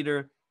as a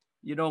leader,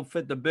 you don't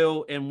fit the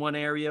bill in one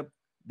area.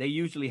 They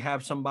usually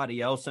have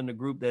somebody else in the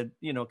group that,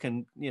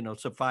 can,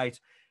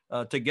 suffice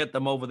to get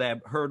them over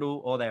that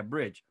hurdle or that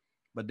bridge.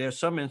 But there's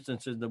some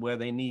instances where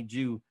they need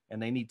you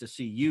and they need to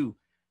see you.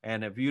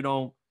 And if you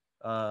don't,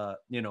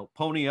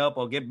 pony up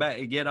or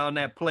get on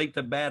that plate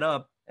to bat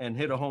up and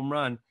hit a home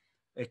run,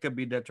 it could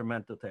be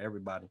detrimental to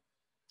everybody.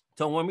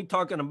 So when we're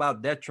talking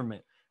about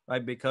detriment,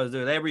 right, because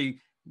there's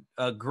every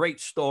great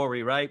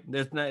story, right?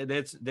 There's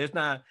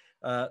not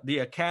the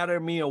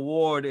Academy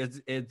Award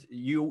is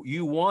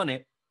you won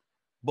it,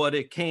 but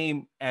it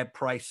came at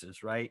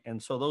prices, right?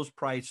 And so those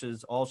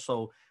prices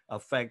also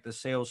affect the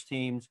sales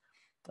teams.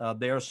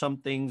 There are some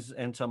things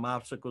and some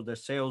obstacles that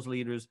sales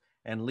leaders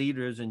and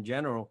leaders in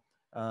general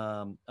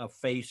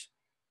face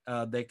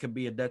that could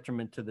be a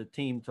detriment to the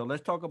team. So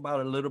let's talk about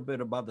a little bit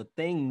about the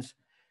things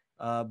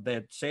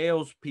that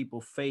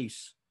salespeople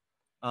face,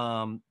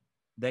 um,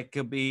 that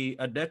could be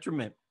a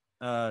detriment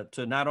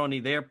to not only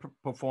their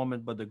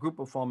performance but the group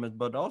performance,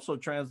 but also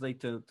translate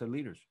to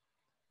leaders.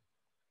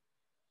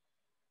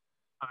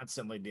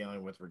 Constantly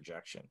dealing with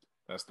rejection.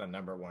 That's the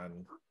number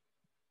one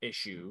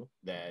issue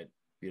that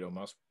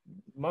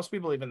most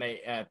people, even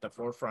they at the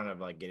forefront of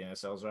like getting a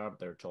sales job,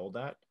 they're told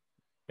that,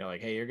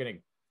 like, hey, you're gonna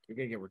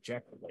get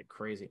rejected like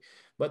crazy,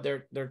 but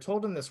they're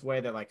told in this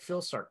way that like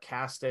feels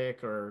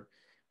sarcastic, or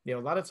a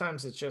lot of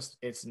times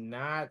it's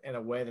not in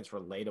a way that's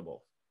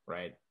relatable,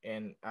 right?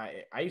 And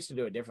I used to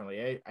do it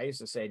differently. I used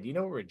to say, do you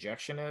know what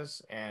rejection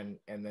is? And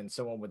then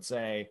someone would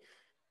say,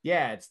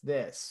 yeah, it's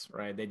this,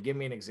 right? They'd give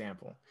me an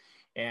example.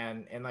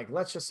 And like,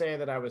 let's just say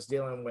that I was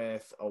dealing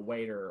with a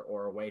waiter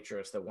or a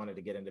waitress that wanted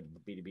to get into the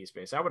B2B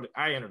space.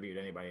 I interviewed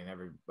anybody and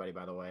everybody,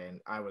 by the way,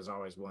 and I was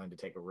always willing to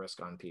take a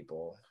risk on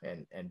people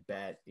and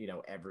bet,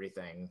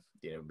 everything,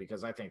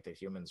 because I think that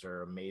humans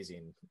are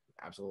amazing,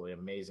 absolutely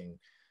amazing.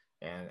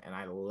 And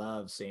I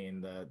love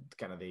seeing the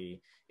kind of the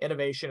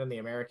innovation and the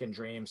American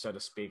dream, so to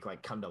speak,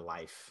 like come to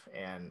life.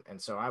 And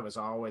so I was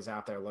always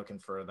out there looking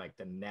for like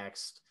the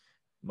next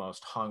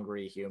most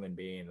hungry human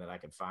being that I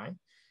could find.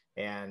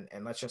 And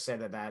let's just say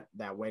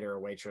that waiter or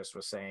waitress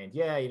was saying,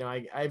 yeah,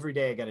 every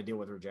day I got to deal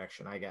with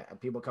rejection. I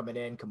got people coming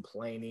in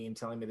complaining,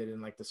 telling me they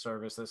didn't like the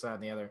service, this, that,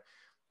 and the other.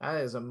 That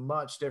is a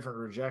much different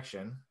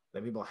rejection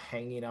than people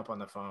hanging up on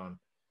the phone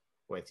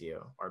with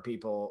you, or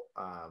people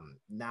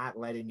not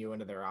letting you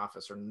into their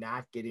office, or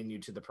not getting you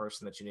to the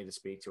person that you need to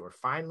speak to, or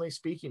finally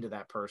speaking to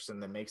that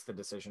person that makes the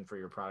decision for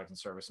your product and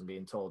service and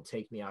being told,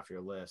 take me off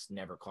your list,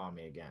 never call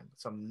me again.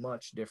 It's a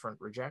much different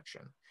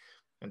rejection.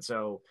 And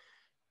so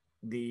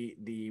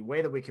the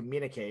way that we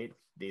communicate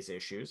these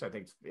issues, I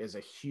think, is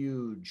a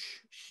huge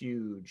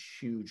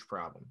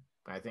problem.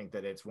 I think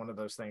that it's one of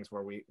those things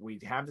where we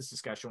have this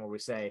discussion where we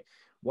say,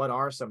 what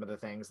are some of the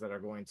things that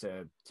are going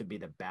to be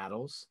the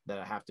battles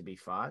that have to be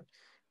fought,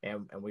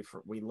 and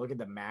we look at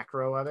the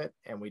macro of it,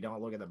 and we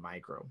don't look at the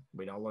micro.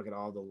 We don't look at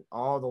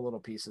all the little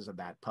pieces of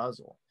that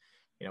puzzle.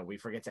 We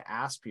forget to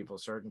ask people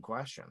certain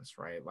questions,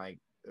 right? Like,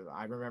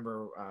 I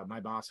remember my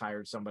boss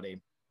hired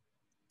somebody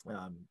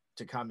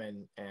to come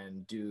in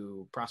and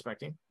do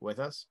prospecting with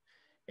us,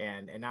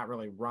 and not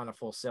really run a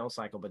full sales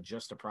cycle, but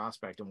just a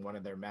prospect. And one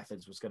of their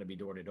methods was going to be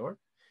door to door.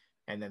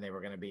 And then they were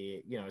going to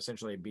be,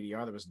 essentially a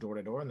BDR that was door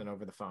to door and then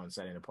over the phone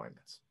setting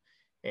appointments.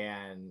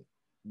 And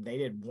they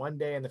did one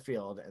day in the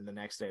field, and the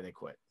next day they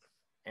quit.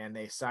 And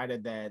they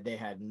cited that they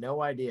had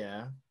no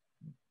idea.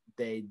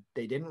 They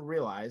didn't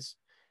realize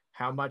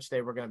how much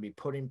they were going to be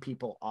putting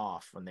people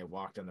off when they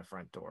walked in the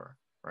front door.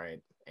 Right.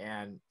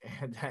 And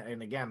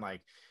again,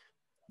 like,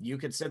 you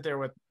could sit there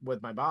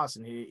with my boss,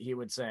 and he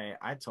would say,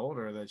 I told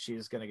her that she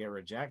was going to get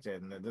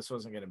rejected and that this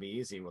wasn't going to be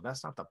easy. Well,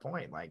 that's not the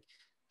point. Like,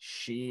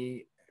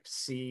 she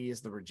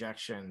sees the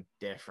rejection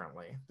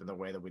differently than the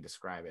way that we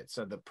describe it.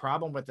 So the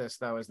problem with this,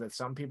 though, is that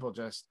some people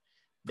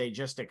they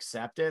just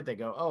accept it. They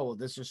go, oh, well,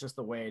 this is just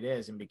the way it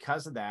is. And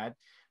because of that,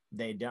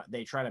 they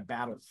try to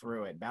battle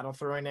through it. Battle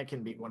through it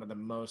can be one of the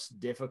most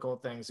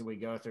difficult things that we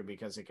go through,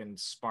 because it can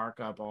spark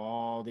up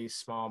all these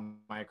small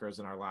micros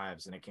in our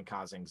lives, and it can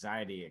cause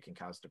anxiety, it can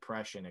cause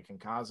depression, it can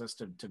cause us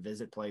to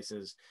visit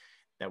places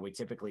that we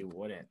typically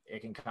wouldn't.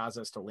 It can cause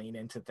us to lean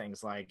into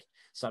things like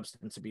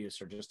substance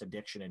abuse or just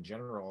addiction in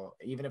general,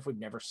 even if we've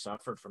never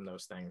suffered from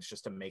those things,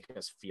 just to make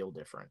us feel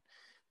different,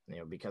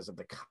 because of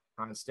the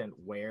constant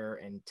wear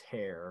and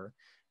tear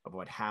of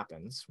what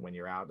happens when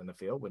you're out in the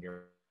field, when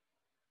you're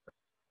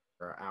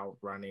out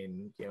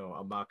running,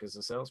 amok as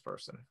a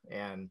salesperson.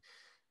 And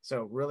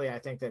so really, I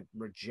think that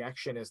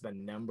rejection is the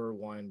number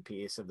one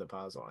piece of the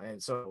puzzle.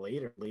 And so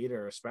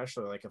leader,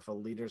 especially like if a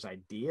leader's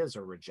ideas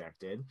are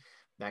rejected,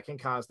 that can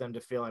cause them to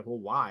feel like, well,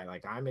 why?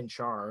 Like, I'm in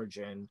charge,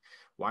 and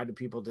why do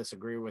people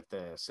disagree with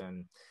this?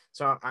 And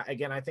so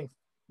again, I think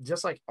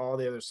just like all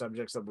the other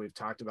subjects that we've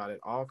talked about, it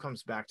all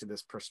comes back to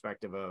this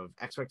perspective of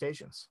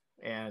expectations.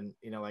 And,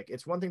 like,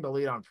 it's one thing to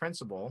lead on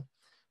principle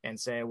and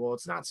say, well,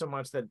 it's not so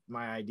much that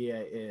my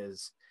idea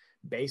is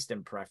based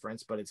in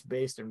preference, but it's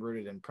based and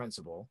rooted in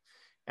principle,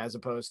 as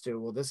opposed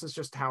to, well, this is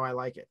just how I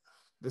like it.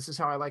 This is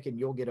how I like it. And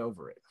you'll get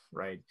over it.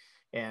 Right.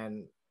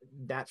 And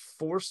that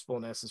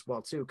forcefulness as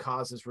well too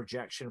causes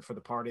rejection for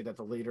the party that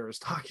the leader is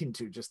talking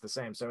to, just the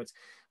same. So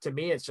to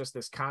me, it's just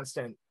this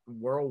constant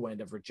whirlwind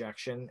of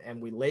rejection,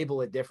 and we label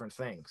it different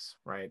things,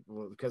 right?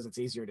 Well, because it's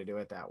easier to do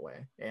it that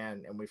way.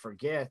 And we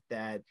forget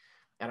that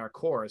at our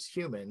core as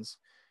humans,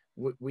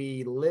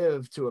 we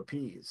live to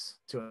appease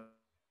to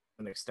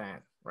an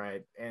extent,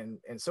 right? And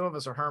some of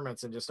us are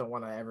hermits and just don't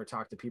want to ever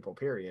talk to people,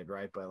 period,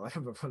 right?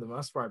 But for the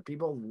most part,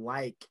 people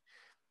like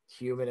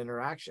human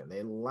interaction.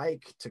 They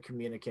like to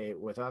communicate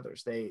with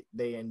others.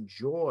 They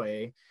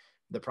enjoy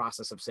the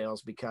process of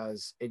sales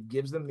because it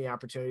gives them the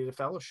opportunity to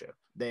fellowship.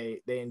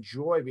 They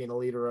enjoy being a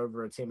leader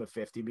over a team of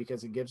 50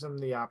 because it gives them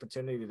the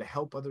opportunity to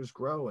help others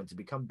grow and to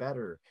become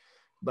better.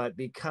 But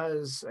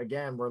because,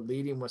 again, we're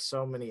leading with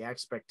so many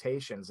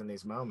expectations in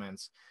these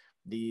moments,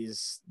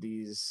 these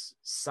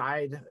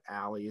side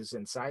alleys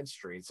and side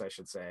streets, I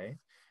should say,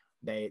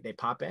 they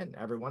pop in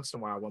every once in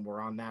a while when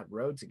we're on that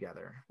road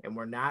together, and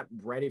we're not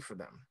ready for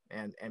them.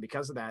 And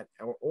because of that,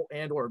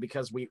 or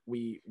because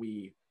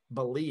we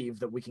believe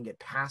that we can get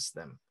past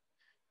them,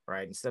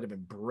 right? Instead of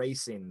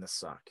embracing the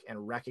suck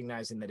and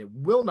recognizing that it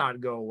will not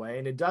go away,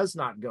 and it does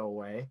not go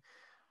away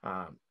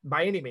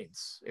by any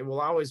means. It will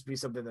always be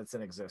something that's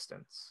in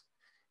existence.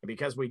 And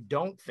because we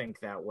don't think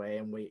that way,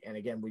 and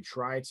again, we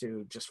try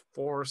to just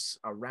force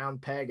a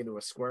round peg into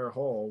a square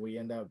hole, we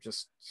end up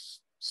just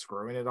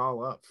screwing it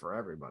all up for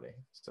everybody.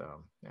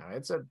 So yeah,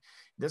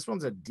 this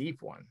one's a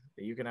deep one.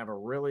 You can have a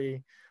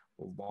really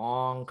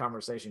long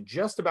conversation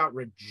just about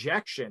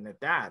rejection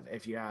at that,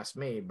 if you ask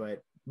me.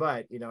 But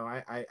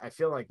I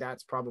feel like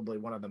that's probably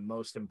one of the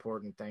most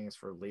important things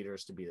for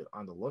leaders to be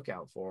on the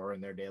lookout for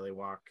in their daily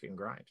walk and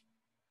grind.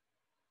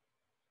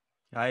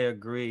 I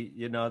agree.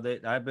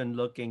 That I've been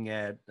looking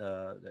at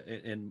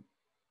in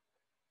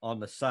on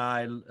the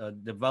side,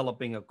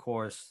 developing a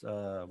course.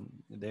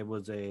 There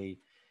was a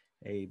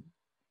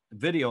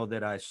video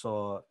that I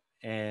saw,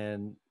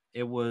 and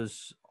it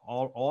was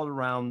all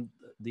around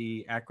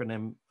the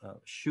acronym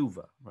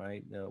SHUVA,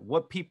 right?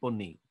 What people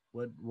need,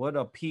 what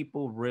are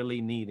people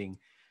really needing,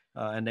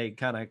 and they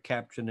kind of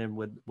captioned it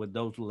with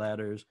those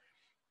letters.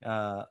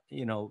 The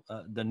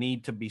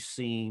need to be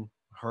seen,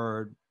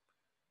 heard,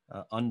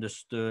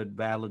 understood,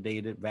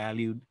 validated,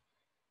 valued,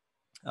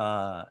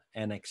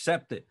 and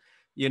accepted.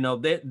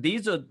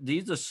 These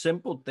are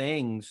simple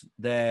things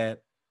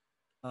that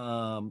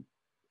um,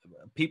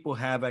 people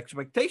have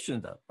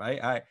expectations of,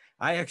 right?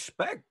 I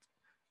expect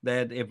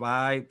that if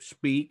I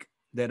speak,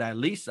 that at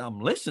least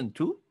I'm listened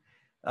to.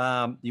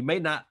 You may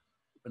not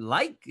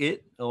like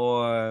it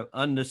or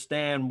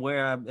understand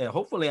where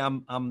hopefully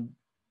I'm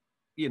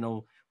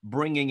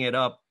bringing it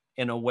up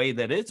in a way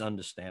that is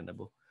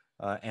understandable.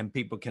 And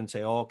people can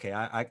say, oh, okay,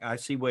 I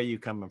see where you're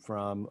coming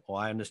from,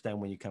 or I understand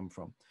where you're coming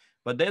from.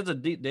 But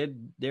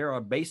there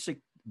are basic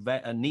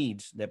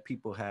needs that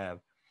people have.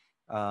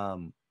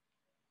 Um,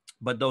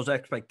 but those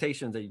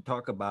expectations that you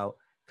talk about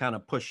kind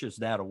of pushes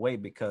that away,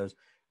 because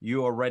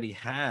you already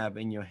have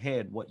in your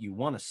head what you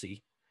want to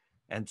see.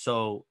 And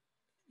so,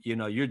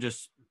 you're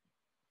just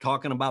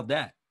talking about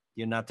that.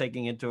 You're not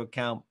taking into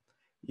account,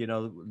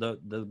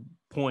 the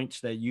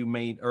points that you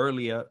made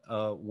earlier,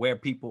 where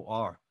people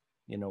are.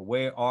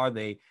 Where are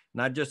they?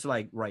 Not just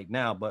like right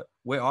now, but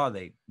where are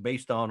they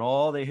based on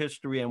all their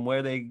history and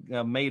where they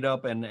made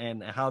up,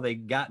 and how they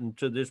gotten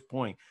to this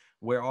point?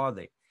 Where are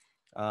they?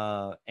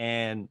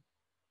 And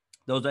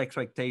those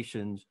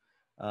expectations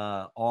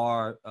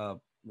are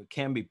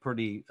can be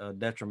pretty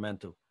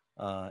detrimental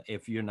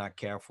if you're not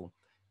careful.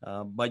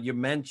 But you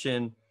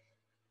mentioned,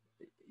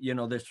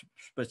 this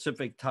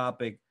specific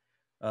topic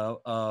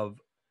of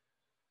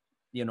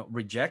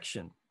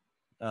rejection.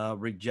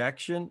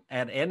 Rejection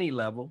at any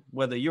level,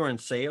 whether you're in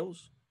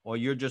sales, or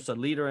you're just a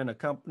leader in a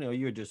company, or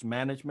you're just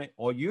management,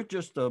 or you're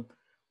just a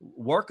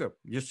worker,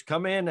 just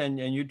come in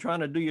and you're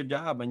trying to do your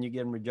job and you're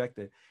getting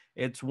rejected.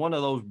 It's one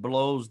of those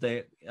blows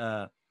that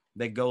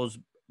goes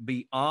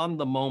beyond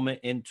the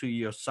moment into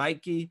your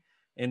psyche,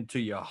 into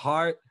your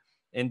heart,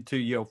 into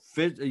your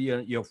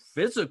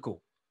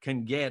physical,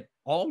 can get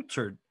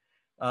altered,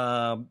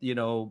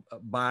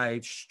 by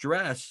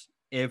stress,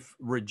 if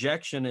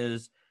rejection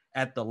is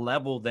at the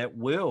level that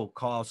will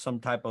cause some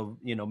type of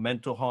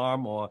mental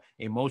harm or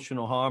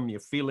emotional harm.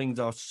 Your feelings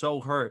are so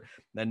hurt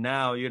that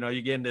now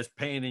you're getting this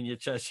pain in your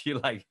chest. You're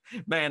like,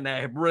 man,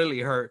 that really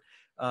hurt.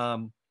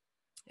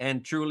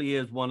 And truly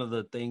is one of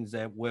the things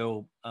that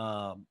will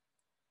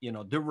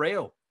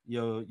derail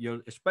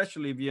your,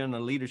 especially if you're in a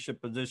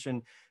leadership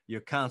position. You're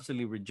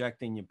constantly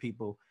rejecting your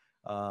people,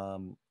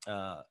 and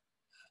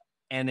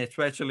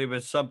especially if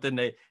it's something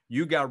that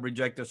you got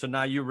rejected, so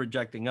now you're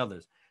rejecting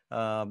others.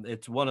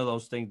 It's one of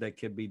those things that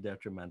could be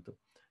detrimental.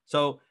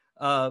 So,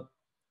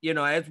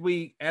 as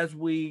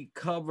we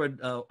covered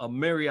a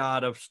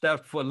myriad of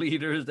steps for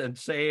leaders and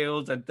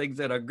sales, and things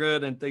that are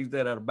good and things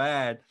that are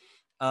bad,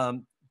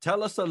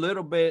 tell us a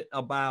little bit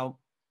about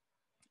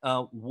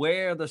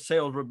where the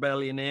sales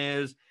rebellion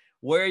is,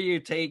 where you're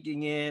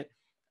taking it,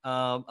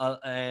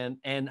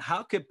 and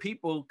how could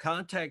people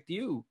contact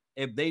you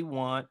if they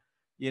want,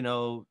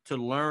 to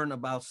learn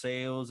about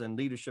sales and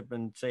leadership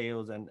in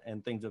sales,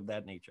 and things of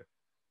that nature.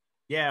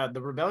 Yeah,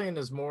 the rebellion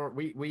is more,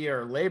 we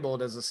are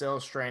labeled as a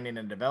sales training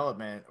and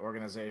development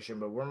organization,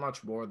 but we're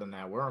much more than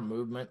that. We're a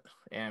movement,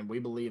 and we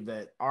believe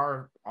that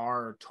our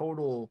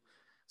total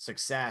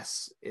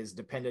success is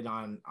dependent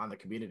on the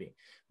community,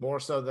 more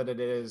so than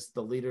it is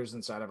the leaders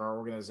inside of our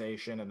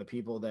organization and the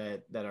people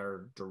that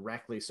are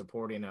directly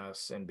supporting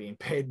us and being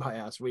paid by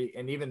us.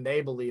 And even they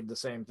believe the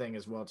same thing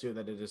as well too,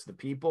 that it is the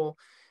people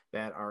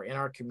that are in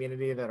our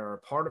community, that are a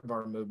part of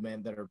our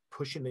movement, that are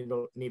pushing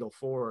the needle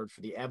forward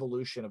for the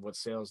evolution of what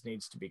sales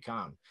needs to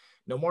become.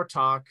 No more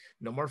talk,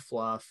 no more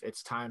fluff.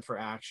 It's time for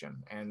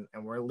action, and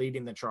we're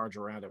leading the charge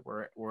around it.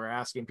 We're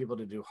asking people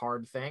to do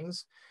hard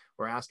things.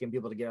 We're asking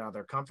people to get out of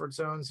their comfort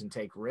zones and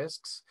take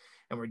risks,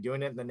 and we're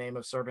doing it in the name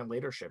of servant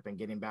leadership and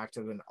getting back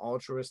to an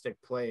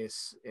altruistic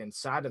place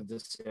inside of the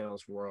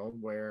sales world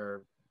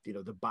where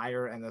the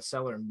buyer and the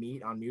seller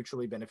meet on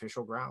mutually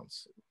beneficial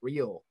grounds,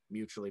 real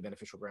mutually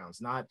beneficial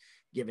grounds, not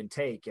give and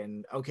take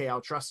and, okay,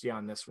 I'll trust you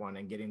on this one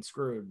and getting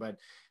screwed, but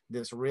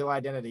this real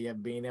identity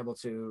of being able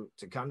to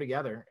come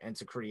together and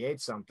to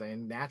create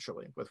something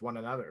naturally with one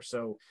another.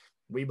 So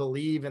we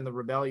believe in the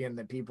rebellion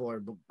that people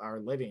are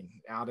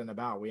living out and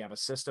about. We have a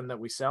system that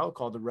we sell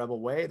called the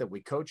Rebel Way that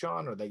we coach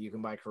on, or that you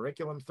can buy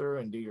curriculum through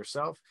and do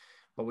yourself.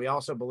 But we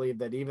also believe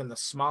that even the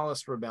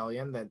smallest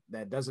rebellion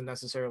that doesn't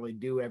necessarily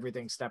do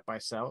everything step by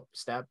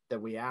step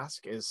that we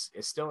ask is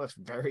still a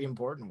very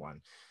important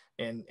one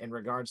in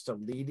regards to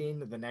leading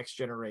the next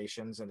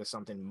generations into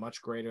something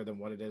much greater than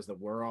what it is that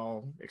we're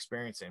all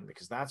experiencing,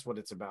 because that's what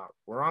it's about.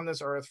 We're on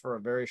this earth for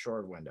a very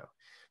short window.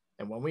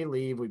 And when we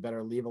leave, we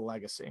better leave a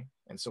legacy.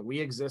 And so we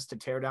exist to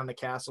tear down the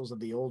castles of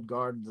the old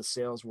guard of the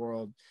sales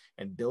world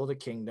and build a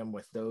kingdom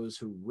with those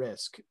who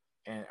risk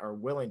and are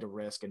willing to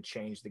risk and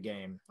change the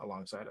game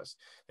alongside us.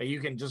 Now, you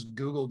can just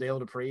Google Dale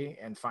Dupree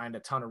and find a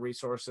ton of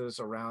resources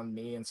around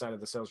me inside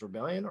of the Sales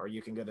Rebellion, or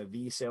you can go to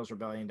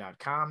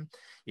thesalesrebellion.com.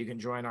 You can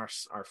join our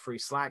free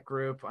Slack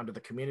group under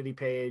the community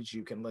page.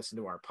 You can listen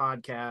to our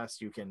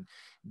podcast. You can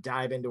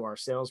dive into our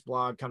sales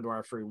blog, come to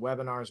our free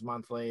webinars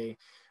monthly,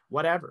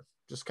 whatever.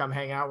 Just come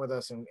hang out with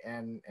us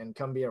and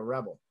come be a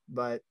rebel.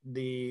 But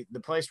the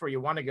place where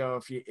you want to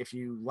go if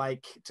you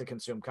like to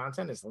consume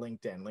content is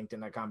LinkedIn,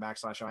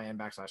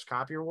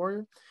 linkedin.com/IM/copy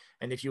warrior.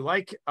 And if you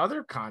like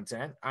other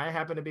content, I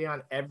happen to be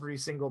on every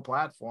single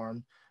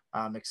platform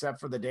except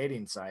for the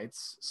dating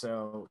sites.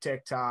 So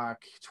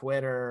TikTok,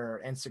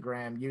 Twitter,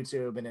 Instagram,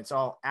 YouTube, and it's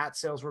all at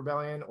Sales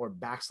Rebellion or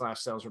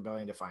 /Sales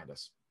Rebellion to find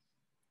us.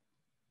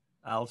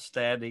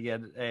 Outstanding.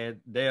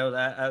 And Dale,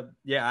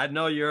 I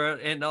know you're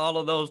in all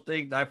of those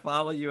things. I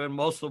follow you in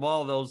most of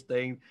all those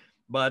things,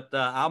 but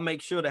I'll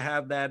make sure to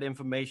have that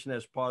information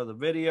as part of the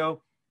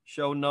video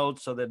show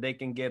notes so that they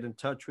can get in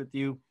touch with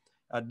you.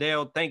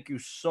 Dale, thank you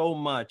so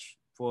much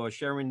for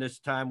sharing this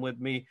time with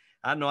me.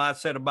 I know I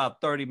said about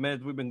 30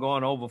 minutes. We've been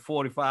going over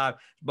 45,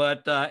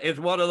 but it's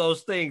one of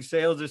those things.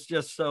 Sales is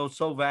just so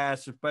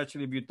vast,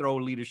 especially if you throw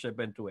leadership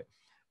into it.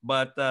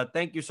 But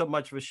thank you so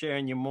much for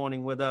sharing your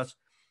morning with us.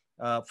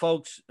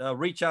 Folks,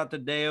 reach out to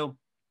Dale,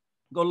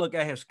 go look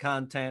at his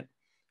content.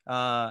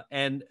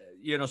 And,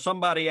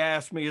 somebody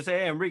asked me,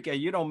 say, hey, Enrique,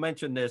 you don't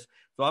mention this.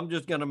 So I'm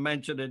just going to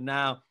mention it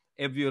now.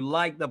 If you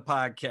like the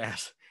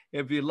podcast,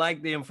 if you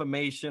like the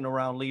information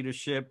around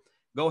leadership,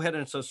 go ahead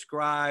and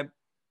subscribe,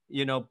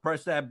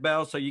 press that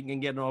bell so you can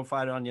get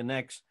notified on your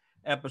next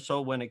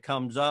episode when it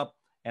comes up.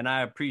 And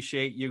I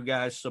appreciate you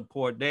guys'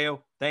 support.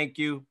 Dale, thank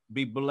you.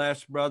 Be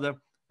blessed,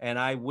 brother. And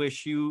I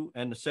wish you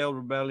and the Sales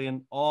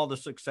Rebellion all the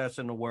success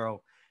in the world.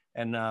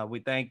 And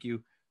we thank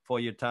you for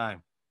your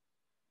time.